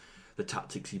 because of the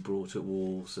tactics he brought at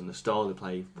Wolves and the style of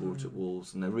play he brought at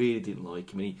Wolves, and they really didn't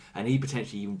like him, and he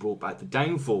potentially even brought back the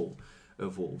downfall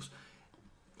of Wolves.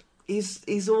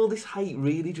 Is all this hate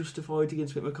really justified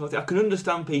against Mick McCarthy? I can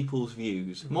understand people's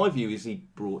views. My view is he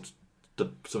brought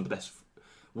some of the best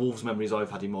Wolves memories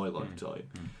I've had in my lifetime.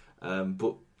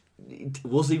 But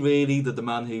was he really the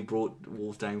man who brought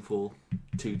Wolves down for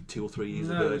two or 3 years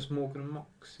ago? No, it was Morgan and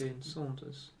Moxie and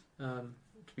Saunders.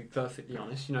 To be perfectly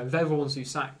honest, they're the ones who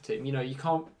sacked him. You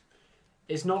can't.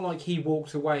 It's not like he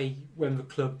walked away when the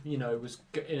club, was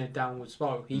in a downward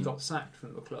spiral. He got sacked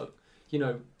from the club.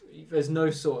 There's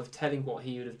no sort of telling what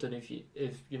he would have done if we'd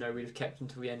have kept him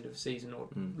until the end of the season or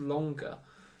longer.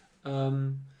 I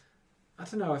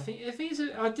don't know.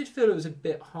 I did feel it was a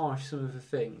bit harsh, some of the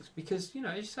things, because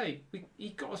as you say, he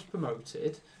got us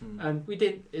promoted, and we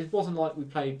did. It wasn't like we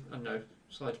played. I don't know.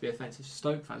 Sorry to be offensive to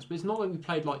Stoke fans, but it's not like we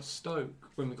played like Stoke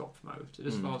when we got promoted,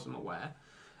 as far as I'm aware.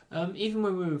 Even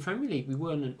when we were in Premier League, we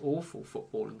weren't an awful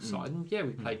footballing side, and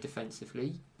we played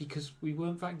defensively because we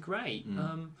weren't that great.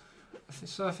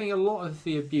 So I think a lot of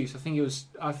the abuse, I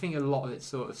think a lot of it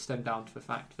sort of stemmed down to the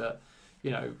fact that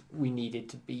we needed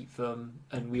to beat them,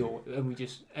 and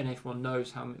everyone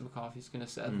knows how McCarthy's going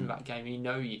to set up in that game,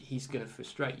 and he's going to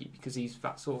frustrate you because he's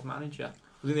that sort of manager.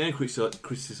 I think the only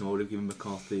criticism I would have given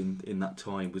McCarthy in that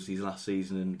time was his last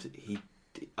season, and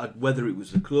whether it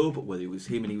was the club or whether it was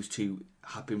him, and he was too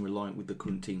happy and reliant with the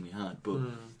current team we had, but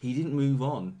he didn't move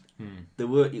on.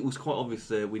 It was quite obvious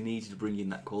that we needed to bring in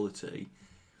that quality,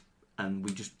 and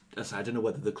we just, as I don't know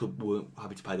whether the club weren't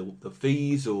happy to pay the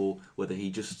fees or whether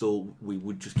he just thought we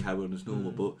would just carry on as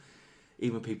normal. But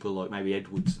even people like maybe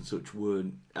Edwards and such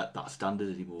weren't at that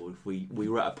standard anymore. If we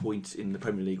were at a point in the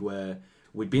Premier League where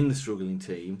we'd been the struggling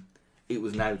team, it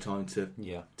was now time to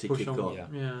kick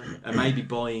on. And maybe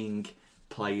buying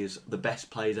players, the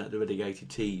best players out of the relegated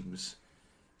teams,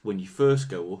 when you first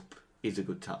go up, is a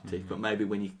good tactic. But maybe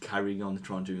when you're carrying on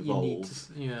trying to evolve,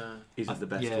 isn't the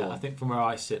best one. I think from where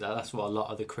I sit, that's what a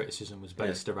lot of the criticism was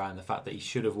based around, the fact that he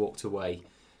should have walked away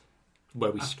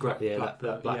where we scrapped that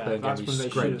Blackburn game. We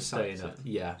scraped staying up.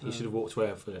 He should have walked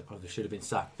away, or should have been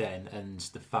sacked then. And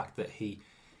the fact that he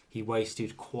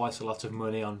wasted quite a lot of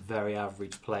money on very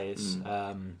average players.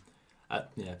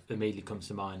 Immediately comes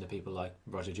to mind the people like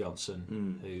Roger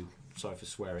Johnson, who, sorry for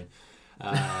swearing,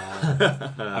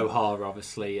 O'Hara,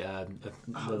 obviously,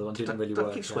 another one didn't really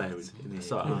work. Keep swearing.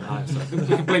 Sorry, we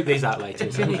can bleep these out later.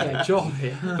 It's going to get a job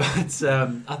here. But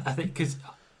I think because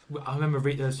I remember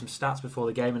reading some stats before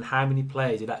the game and how many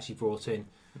players he'd actually brought in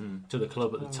to the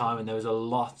club at the time, and there was a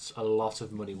lot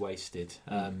of money wasted.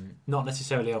 Not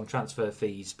necessarily on transfer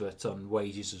fees, but on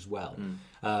wages as well.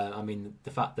 I mean,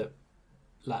 the fact that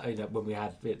when we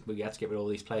had to get rid of all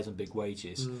these players on big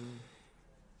wages.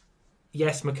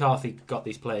 Yes, McCarthy got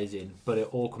these players in, but it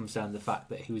all comes down to the fact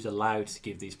that he was allowed to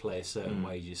give these players certain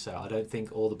wages. So I don't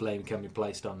think all the blame can be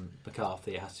placed on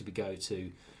McCarthy. It has to go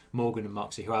to Morgan and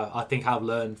Moxie, who I think have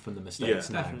learned from the mistakes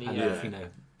now. And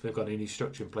they've got a new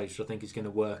structure in place, which I think is going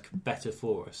to work better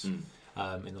for us in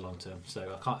the long term.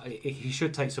 So he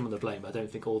should take some of the blame, but I don't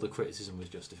think all the criticism was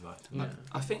justified. Yeah.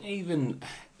 I think even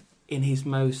in his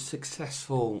most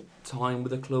successful time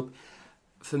with the club,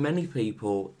 for many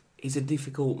people, he's a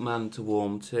difficult man to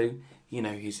warm to.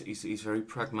 He's very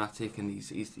pragmatic, and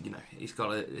he's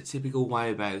got a typical way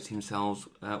about himself,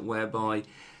 whereby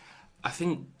I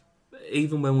think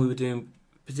even when we were doing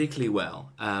particularly well,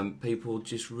 people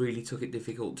just really took it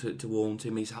difficult to warm to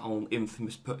him. His whole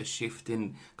infamous put a shift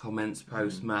in comments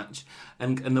post match,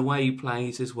 and the way he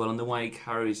plays as well, and the way he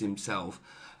carries himself.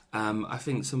 I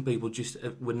think some people just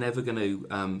were never going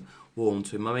to warm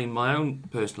to him. I mean, my own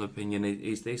personal opinion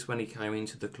is this: when he came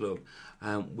into the club,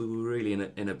 we were really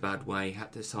in a bad way. He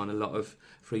had to sign a lot of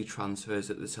free transfers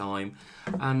at the time,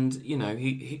 and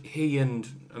he and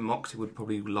Moxie would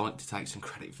probably like to take some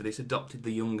credit for this. Adopted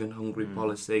the young and hungry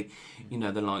policy.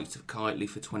 The likes of Kitely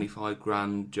for 25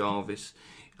 grand, Jarvis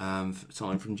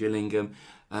signed from Gillingham.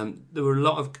 There were a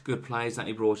lot of good players that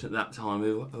he brought at that time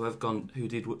who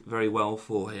did very well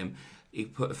for him. He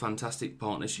put a fantastic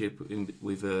partnership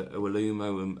with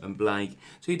Awalumo and Blake.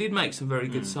 So he did make some very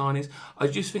good signings. I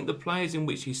just think the players in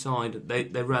which he signed,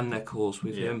 they ran their course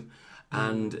with him,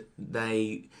 and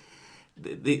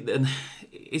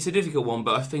it's a difficult one,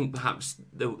 but I think perhaps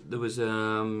there was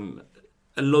a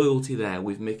loyalty there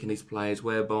with Mick and his players,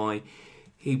 whereby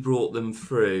he brought them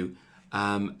through.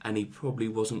 And he probably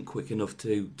wasn't quick enough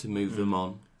to move them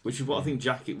on. Which is what I think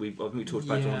Jacket, I think we talked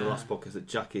about it on the last podcast, that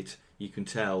Jacket, you can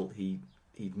tell he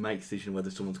makes a decision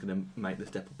whether someone's going to make the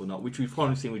step up or not, which we've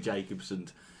finally seen with Jacobs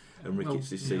and Ricketts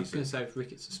this season. I was going to say with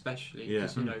Ricketts especially,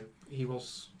 because he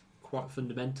was quite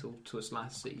fundamental to us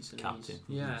last season. Captain.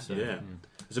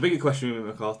 There's a bigger question with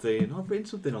McCarthy, and I've written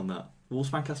something on that.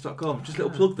 Wolvesfancast.com, just a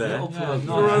little plug there.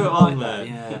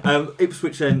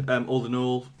 Ipswich then, all in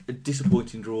all, a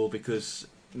disappointing draw, because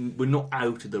we're not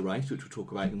out of the race, which we'll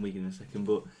talk about in Wigan in a second,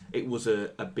 but it was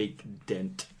a big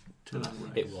dent to that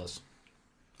race. It was.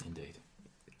 Indeed.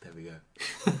 There we go.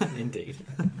 Indeed.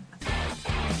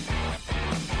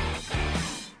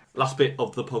 Last bit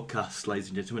of the podcast, ladies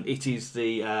and gentlemen. It is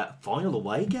the final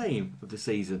away game of the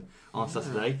season on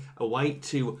Saturday. Away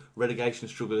to relegation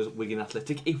strugglers Wigan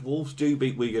Athletic. If Wolves do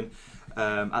beat Wigan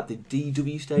at the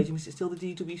DW Stadium, is it still the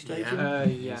DW Stadium?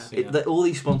 All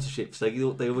these sponsorships,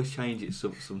 they always change it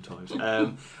sometimes.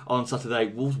 On Saturday,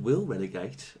 Wolves will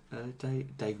relegate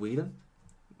Dave Whelan.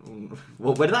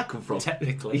 Well, where did that come from?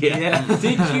 Technically. Yeah.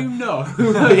 Did you know?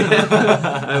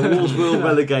 Wolves will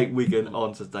relegate Wigan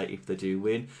on Saturday if they do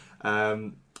win.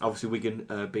 Obviously, Wigan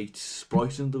beat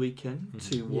Brighton the weekend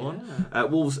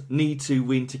 2-1. Wolves need to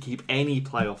win to keep any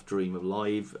playoff dream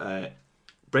alive.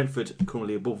 Brentford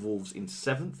currently above Wolves in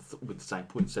 7th with the same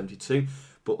point, 72,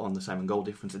 but on the same goal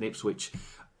difference. And Ipswich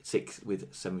 6th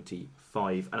with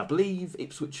 75. And I believe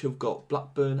Ipswich have got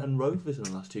Blackburn and Rovers in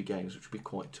the last 2 games, which would be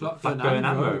quite tough. Blackburn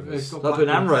and Rovers. Blackburn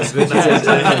and Rovers.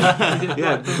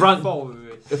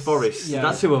 Forest. Yeah.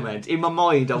 That's who I meant. In my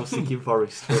mind, I was thinking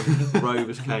Forest when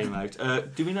Rovers came out.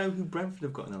 Do we know who Brentford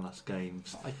have got in the last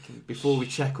games? Before we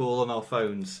check all on our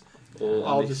phones.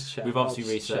 I'll just check. We've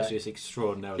obviously researched this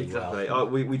extraordinarily well.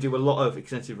 We do a lot of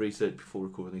extensive research before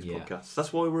recording these podcasts.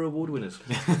 That's why we're award winners.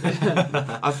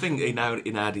 I think in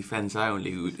our defence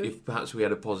only, if perhaps we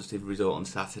had a positive result on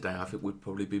Saturday, I think we'd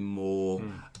probably be more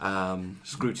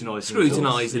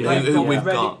scrutinising who we've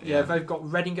got. Yeah, they've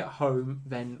got Reading at home,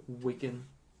 then Wigan.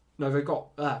 No, they've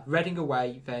got Reading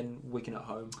away, then Wigan at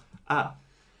home.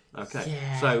 Okay.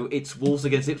 Yeah. So it's Wolves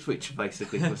against Ipswich,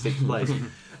 basically, for 6th place.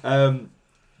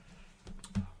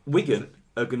 Wigan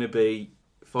are going to be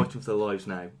fighting for their lives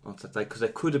now on Saturday because they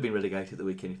could have been relegated the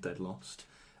weekend if they'd lost.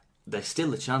 There's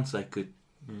still a chance they could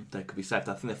be saved.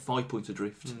 I think they're 5 points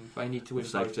adrift. They need to win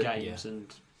both games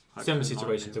and similar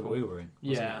situation to what we were in.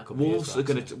 Yeah, Wolves are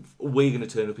going to. We're going to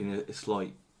turn up in a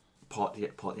slight part of the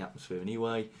atmosphere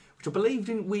anyway. Which I believe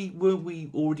weren't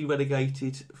we already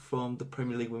relegated from the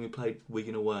Premier League when we played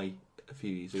Wigan away a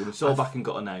few years ago? Solbakken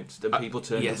got announced and people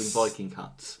turned up in Viking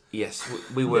hats. Yes,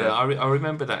 we were. I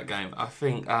remember that game. I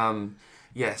think,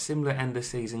 similar end of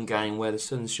season game where the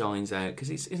sun shines out.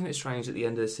 Because isn't it strange at the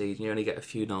end of the season you only get a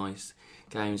few nice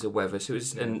games of weather? So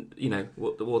it's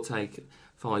we'll take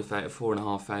 5 out of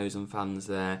 4,500 fans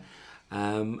there,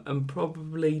 and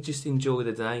probably just enjoy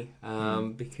the day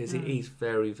because it is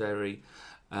very, very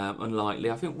unlikely.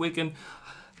 I think Wigan.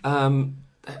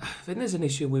 I think there's an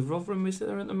issue with Rotherham, is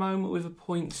there, at the moment, with a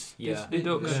points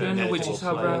deduction, which is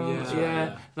how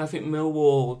and I think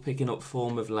Millwall are picking up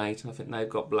form of late, and I think they've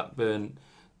got Blackburn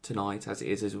tonight, as it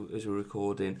is as we're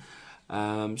recording.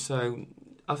 So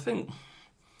I think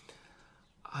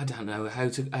I don't know how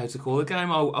to call the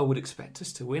game. I would expect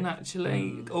us to win,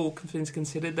 actually. All things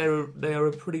considered, they are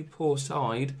a pretty poor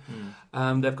side.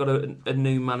 They've got a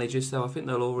new manager, so I think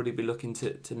they'll already be looking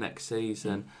to next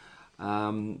season.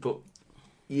 But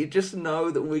you just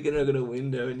know that Wigan are going to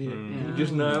win, don't you? You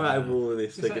just know out of all of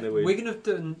this they're going to win. Wigan have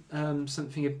done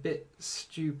something a bit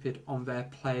stupid on their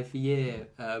Player of the Year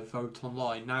vote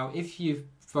online. Now, if you've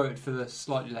voted for the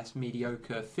slightly less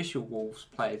mediocre official Wolves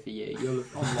Player of the Year, you'll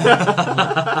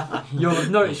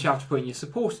have noticed you have to put in your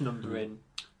supporter number in.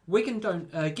 Wigan don't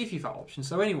give you that option,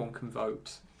 so anyone can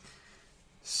vote.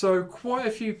 So quite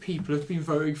a few people have been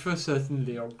voting for a certain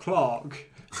Leon Clark.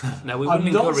 No, we wouldn't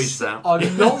encourage that.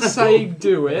 I'm not saying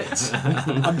do it.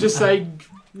 I'm just saying,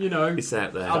 it's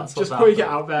out there. I'm just putting it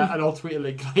out there, and I'll tweet a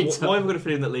link later. Why am I going to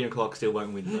feel that Leon Clark still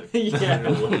won't win, though?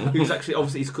 Who's actually,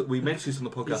 obviously, we mentioned this on the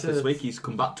podcast this week, he's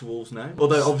come back to Wolves now.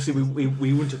 Although, obviously, we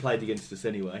wouldn't have played against us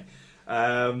anyway.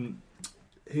 Who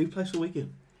plays for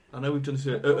Wigan? I know we've done this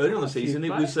earlier on the season.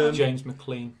 It was James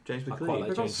McLean. James McLean.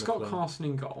 They've got Scott Carson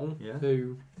in goal,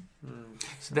 who...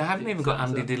 So they haven't even got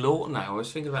Andy DeLorton now. I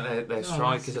was thinking about their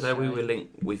strikers. I know we were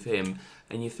linked with him,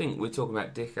 and you think we were talking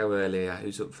about Dicko earlier,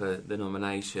 who's up for the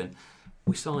nomination.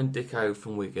 We signed Dicko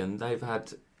from Wigan. They've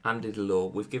had Andy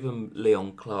DeLorton. We've given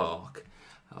Leon Clark.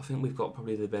 I think we've got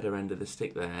probably the better end of the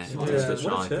stick there. Looking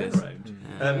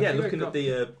at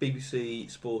the BBC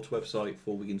Sport website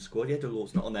for Wigan squad,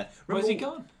 DeLorton's not on there. Where's he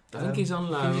gone? I think he's on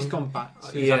loan. I think he's gone back.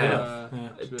 Probably. I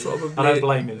don't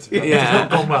blame him. It's not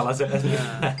gone well, has it?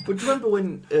 But do you remember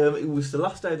when it was the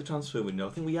last day of the transfer window?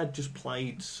 I think we had just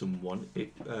played someone.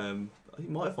 It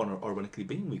might have ironically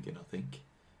been Wigan, I think.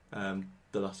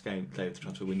 The last day of the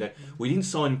transfer window. We didn't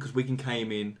sign him because Wigan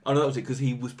came in. Oh, no, that was it, because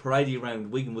he was parading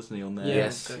around Wigan, wasn't he, on there?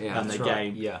 Yes, and the right.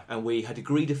 game. Yeah. And we had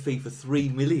agreed a fee for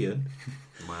 $3 million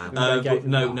Wow. But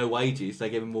no wages. They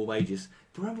gave him more wages.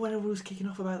 But remember when everyone was kicking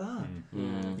off about that?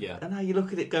 Yeah. And now you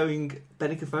look at it going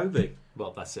Benicophobic.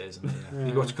 Well, that's it, isn't it? Yeah. Yeah.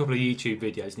 You watch a couple of YouTube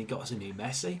videos and he got us a new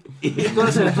Messi. He got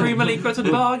us a £3 million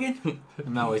bargain.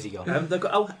 And now where's he gone? They've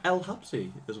got El Habsi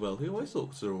as well, who always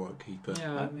looks the alright keeper.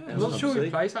 Yeah, yeah, I'm not sure who obviously.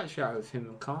 plays actually out of him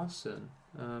and Carson.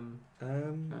 No,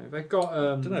 they've got. I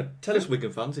don't know. Tell us,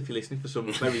 Wigan fans, if you're listening for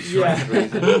some very Yeah.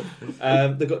 strange reason.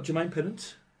 They've got Jermaine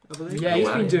Pennant, I believe. Yeah, he's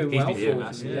wow. been doing He's well been for doing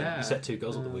them. that. Yeah. He set 2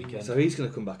 goals on the weekend. So he's going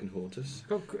to come back and haunt us.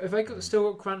 Have they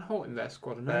still got Grant Holt in their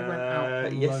squad? I know he went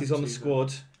out. Yes, he's on the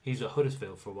squad. He was at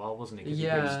Huddersfield for a while, wasn't he? Because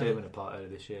Yeah. he brought Stearman apart earlier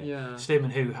this year. Yeah. Stearman,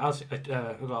 who has got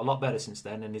a lot better since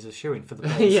then and is a shoo-in for the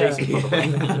Yeah. season,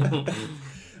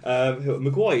 probably.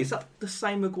 Maguire, is that the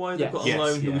same Maguire they've got on Yes,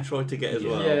 loan who yeah. we tried to get as Yeah.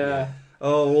 well? Yeah.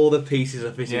 Oh, all the pieces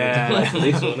are fitting into place for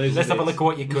this one, isn't Let's have a it? look at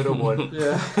what you could have won.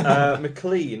 Yeah.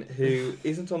 McLean, who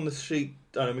isn't on the sheet.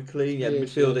 McLean, the Yeah,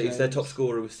 midfielder, James. is their top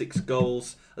scorer with 6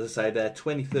 goals. As I say, they're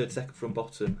 23rd, second from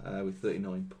bottom with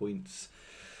 39 points.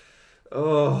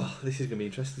 Oh, this is going to be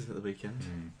interesting, isn't it, the weekend?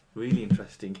 Really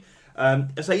interesting. I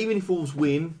say, even if Wolves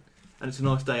win and it's a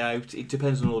nice day out, it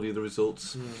depends on all the other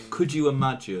results. Could you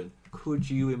imagine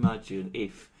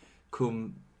if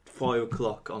come 5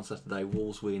 o'clock on Saturday,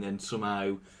 Wolves win and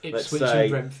somehow, let's Ipswich say,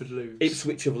 and Brentford lose.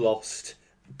 Ipswich have lost,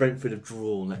 Brentford have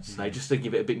drawn, let's say, just to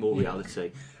give it a bit more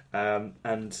reality.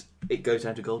 And it goes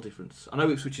down to goal difference. I know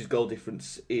Ipswich's goal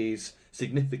difference is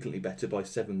significantly better by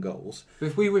 7 goals. But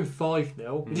if we win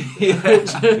 5-0,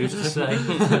 Who's to say?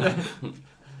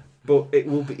 But it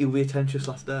will be a tenuous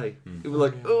last day. It will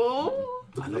like,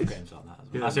 I love games like that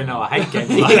as well. Yeah. I don't know, I hate games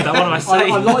like that. What am I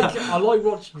saying? I like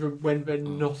watching them when they're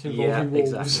not involving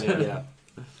Wolves. exactly. Yeah.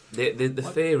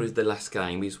 The fear is the last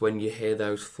game is when you hear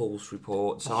those false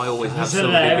reports. I always have It's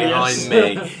somebody hilarious.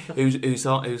 behind me who's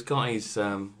got his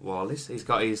wireless, he's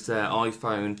got his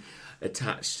iPhone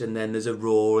attached, and then there's a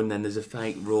roar, and then there's a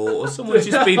fake roar, or someone's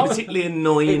just been particularly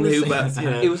annoying.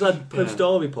 It was that post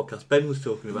Derby podcast. Ben was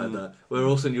talking about that, where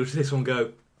all of a sudden you'll see this one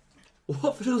go,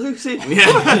 "What for the losing?"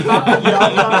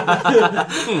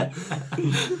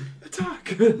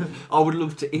 Attack! I would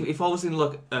love to if I was in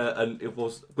like and it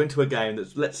was went to a game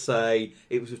that's, let's say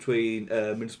it was between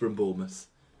Middlesbrough and Bournemouth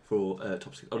for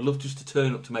top 6. I'd love just to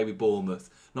turn up to maybe Bournemouth,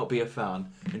 not be a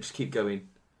fan, and just keep going.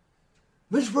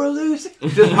 Middlesbrough losing.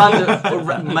 Just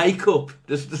make up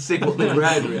just to see what the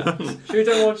crowd reacts. Should we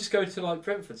don't want to just go to like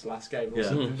Brentford's last game or Yeah.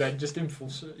 something? Then just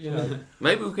impulse,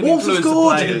 Maybe we can Wolves have influence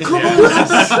scored! the players. Come yeah.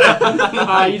 on,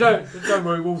 lads! You don't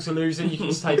worry, Wolves are losing. You can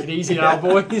just take it easy now,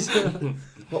 boys.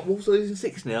 What, Wolves are losing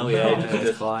 6-0? Yeah,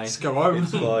 it's fine. Just go home.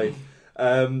 It's fine.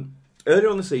 Earlier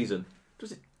on the season,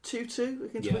 was it 2-2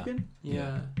 against Yeah. Wigan?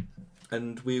 Yeah.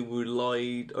 And we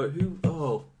relied.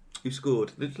 Who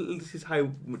scored? This is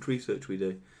how much research we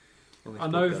do. on this I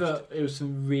know podcast. that it was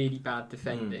some really bad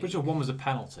defending. Which one was a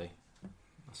penalty?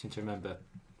 I seem to remember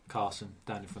Carson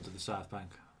down in front of the South Bank.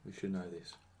 We should know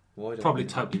this. Why don't Probably we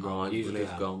know? totally wrong. Right, Usually we've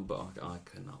am. gone, but I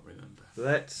cannot remember.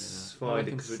 Let's I find it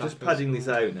reckon because we're just Saka padding this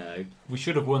scored. out now. We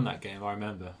should have won that game, I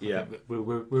remember. Yeah. We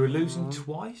were losing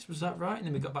twice, was that right? And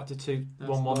then we got back to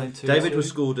 2-1-1 then 2-2. David was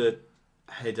scored a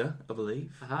header, I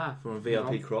believe, Aha. from a VLP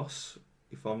Right. cross,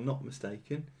 if I'm not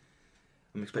mistaken.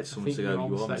 I'm expecting I someone think to you're go,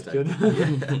 you are mistaken.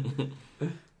 mistaken.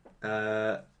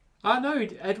 No,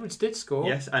 Edwards did score.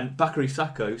 Yes, and Bakary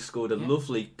Sacco scored a Yeah.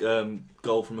 lovely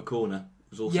goal from a corner.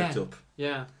 It was all set Yeah. up.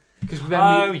 Yeah. Because Oh, we yeah,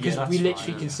 literally that's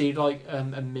right, conceded like a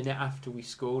minute after we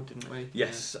scored, didn't we?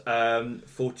 Yes,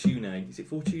 Fortune. Is it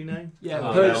Fortune? Yeah,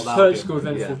 Oh, Purge yeah, that'll be scored,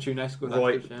 then yeah. Fortune scored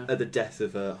Right afterwards, yeah. at the death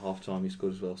of half time, he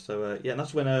scored as well. So yeah, and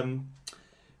that's when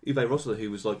Uwe Rosler, who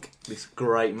was like this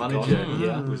great manager,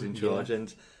 Yeah. was in charge.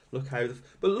 And look how,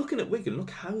 but looking at Wigan,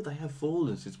 look how they have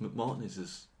fallen since McMartinez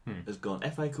has gone.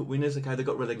 FA Cup winners, okay, they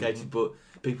got relegated, but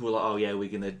people were like, oh yeah,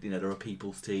 Wigan, they're a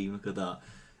people's team. Look at that.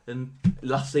 And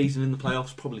last season in the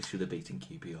playoffs, probably should have beaten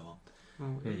QPR.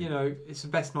 Well, it's the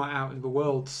best night out in the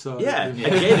world, so... Yeah, you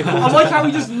know. again, I like how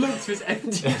he just looked to his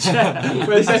empty chair.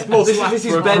 Where there's more This slaps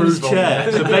is for Ben's approval.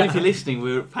 chair. So Ben, if you're listening,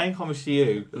 we're paying homage to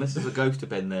you. Unless there's a ghost of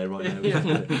Ben there right now.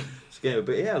 Yeah. Scary.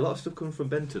 But yeah, a lot of stuff coming from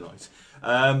Ben tonight.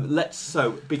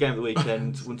 Big game of the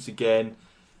weekend once again.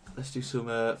 Let's do some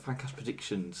fancast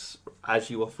predictions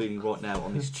as you are feeling right now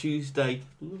on this Tuesday,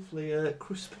 lovely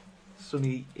crisp,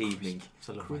 sunny evening. It's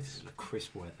a lovely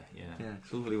crisp weather, yeah. Yeah,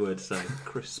 it's a lovely word to say.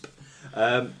 Crisp.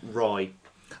 Rye,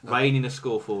 raining a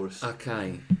score for us.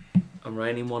 Okay, I'm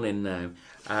reining one in now.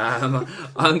 I'm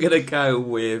going to go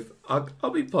with I'll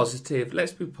be positive.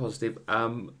 Let's be positive.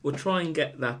 We'll try and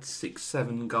get that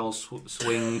 6-7 goal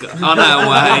swing on our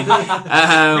way.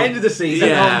 End of the season.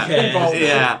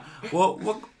 Yeah.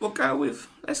 We'll go with.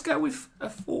 Let's go with a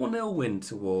 4-0 win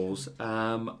to Wolves.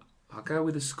 I'll go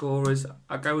with the scorers.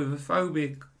 I'll go with a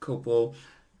phobia couple,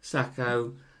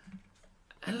 Sacco.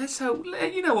 And let's hope.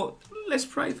 You know what? Let's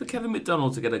pray for Kevin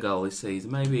McDonald to get a goal this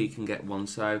season. Maybe he can get one.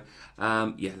 So,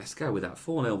 let's go with that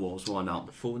 4-0 Wolves. Why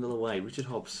not? 4-0 away. Richard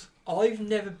Hobbs. I've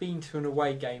never been to an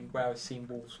away game where I've seen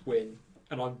Wolves win,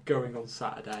 and I'm going on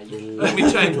Saturday. Let me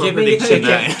change my Give me a prediction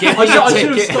ticket. now. I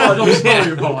should have started on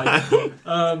story by.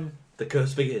 The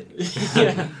curse begins.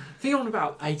 Yeah, I think I'm on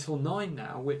about 8 or 9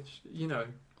 now, which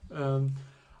 2-0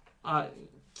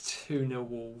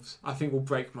 Wolves. I think will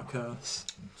break my curse.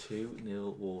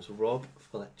 2-0 Wolves. Rob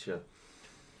Fletcher.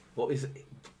 What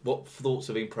thoughts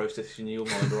are being processed in your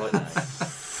mind right now?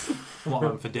 What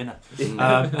I'm for dinner.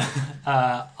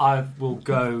 I will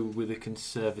go with a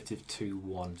conservative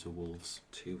 2-1 to Wolves.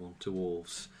 2-1 to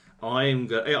Wolves. I'm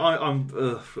going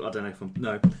for a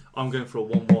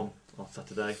 1-1 on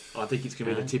Saturday. I think it's going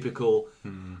to be the typical.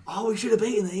 We should have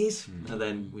beaten these, and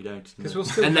then we don't. Because we'll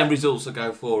still And then results will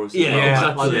go for us.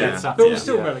 Exactly. but we'll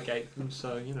still relegate them.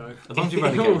 So As long as you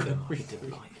relegate them, we do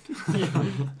like.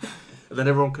 And then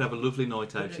everyone can have a lovely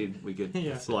night out in Wigan.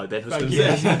 Yeah. Slide there. Thank you.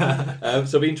 So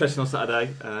it'll be interesting on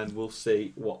Saturday, and we'll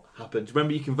see what happens.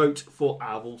 Remember, you can vote for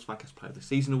our Wolves Fancast Player of the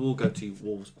Season award. Go to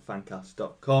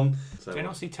wolvesfancast.com. Did you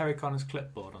not see Terry Connor's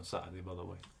clipboard on Saturday, by the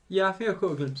way? Yeah, I think I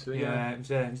caught a glimpse of it. Yeah, it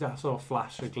was I saw a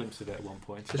flash, a glimpse of it at one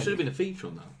point. There should have been a feature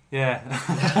on that. Yeah.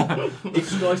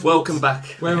 It's nice. Welcome back.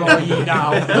 Where are you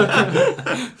now?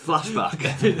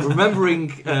 Flashback. Remembering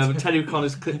Terry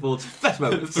Connor's clipboard's best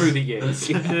moments Through the years. I was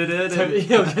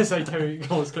going to say Terry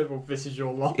Connor's clipboard. This is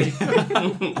your life.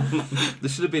 There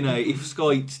should have been if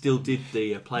Sky still did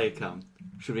the player cam.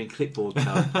 Should have been clipboard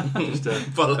cam. Just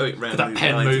Follow it round. That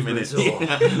pen 90 movement. minutes.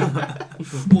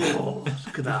 Oh,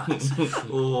 look at that.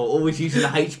 Oh, always using a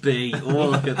HB. Oh,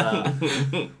 look at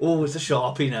that. Oh, it's a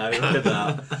Sharpie now. Look at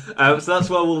that. So that's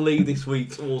where we'll leave this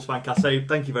week's Wolves Fancast. So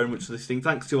thank you very much for listening.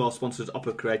 Thanks to our sponsors,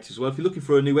 Opera Creators as well. If you're looking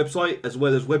for a new website, as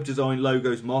well as web design,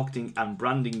 logos, marketing and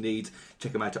branding needs,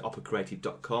 check them out at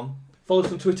operacreative.com. Follow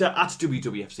us on Twitter at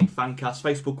WWFC Fancast,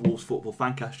 Facebook Wolves Football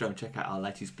Fancast Show, and check out our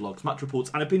latest blogs, match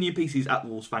reports and opinion pieces at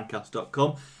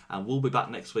wolvesfancast.com. And we'll be back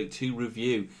next week to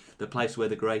review the place where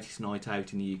the greatest night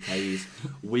out in the UK is,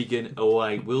 Wigan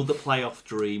away. Will the playoff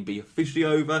dream be officially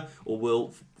over, or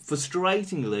will,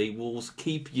 frustratingly, Wolves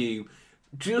keep you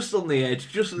just on the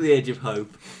edge of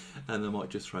hope, and they might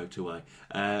just throw it away.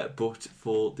 But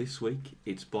for this week,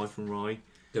 it's bye from Ryan.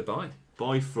 Goodbye.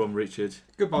 Bye from Richard.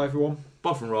 Goodbye, everyone.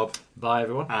 Bye from Rob. Bye,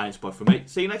 everyone. And it's bye from me.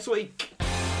 See you next week.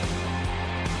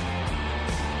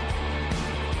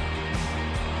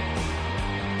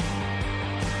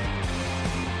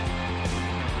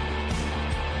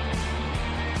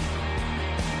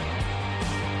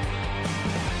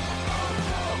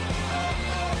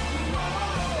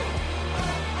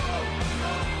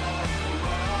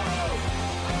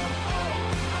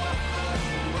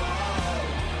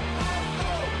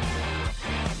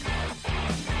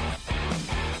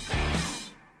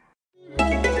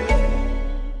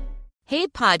 Hey,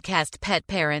 podcast pet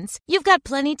parents, you've got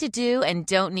plenty to do and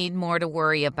don't need more to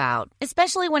worry about,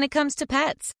 especially when it comes to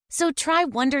pets. So try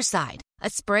Wondercide, a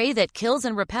spray that kills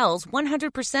and repels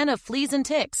 100% of fleas and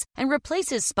ticks and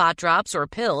replaces spot drops or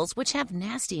pills which have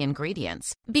nasty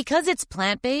ingredients. Because it's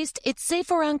plant-based, it's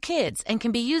safe around kids and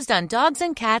can be used on dogs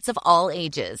and cats of all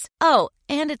ages. Oh,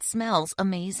 and it smells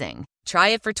amazing. Try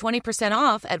it for 20%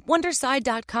 off at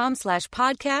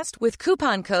Wondercide.com/podcast with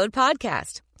coupon code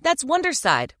podcast. That's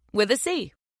Wondercide with a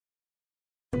C.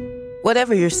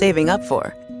 Whatever you're saving up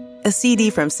for, a CD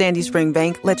from Sandy Spring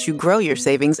Bank lets you grow your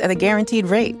savings at a guaranteed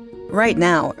rate. Right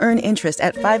now, earn interest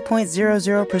at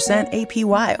 5.00%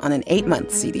 APY on an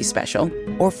 8-month CD special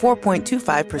or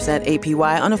 4.25%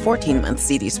 APY on a 14-month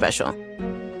CD special.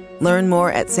 Learn more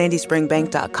at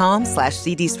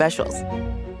sandyspringbank.com/CD specials.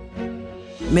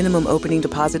 Minimum opening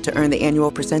deposit to earn the annual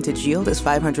percentage yield is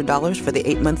 $500 for the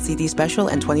 8-month CD special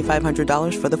and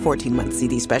 $2,500 for the 14-month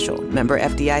CD special. Member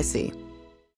FDIC.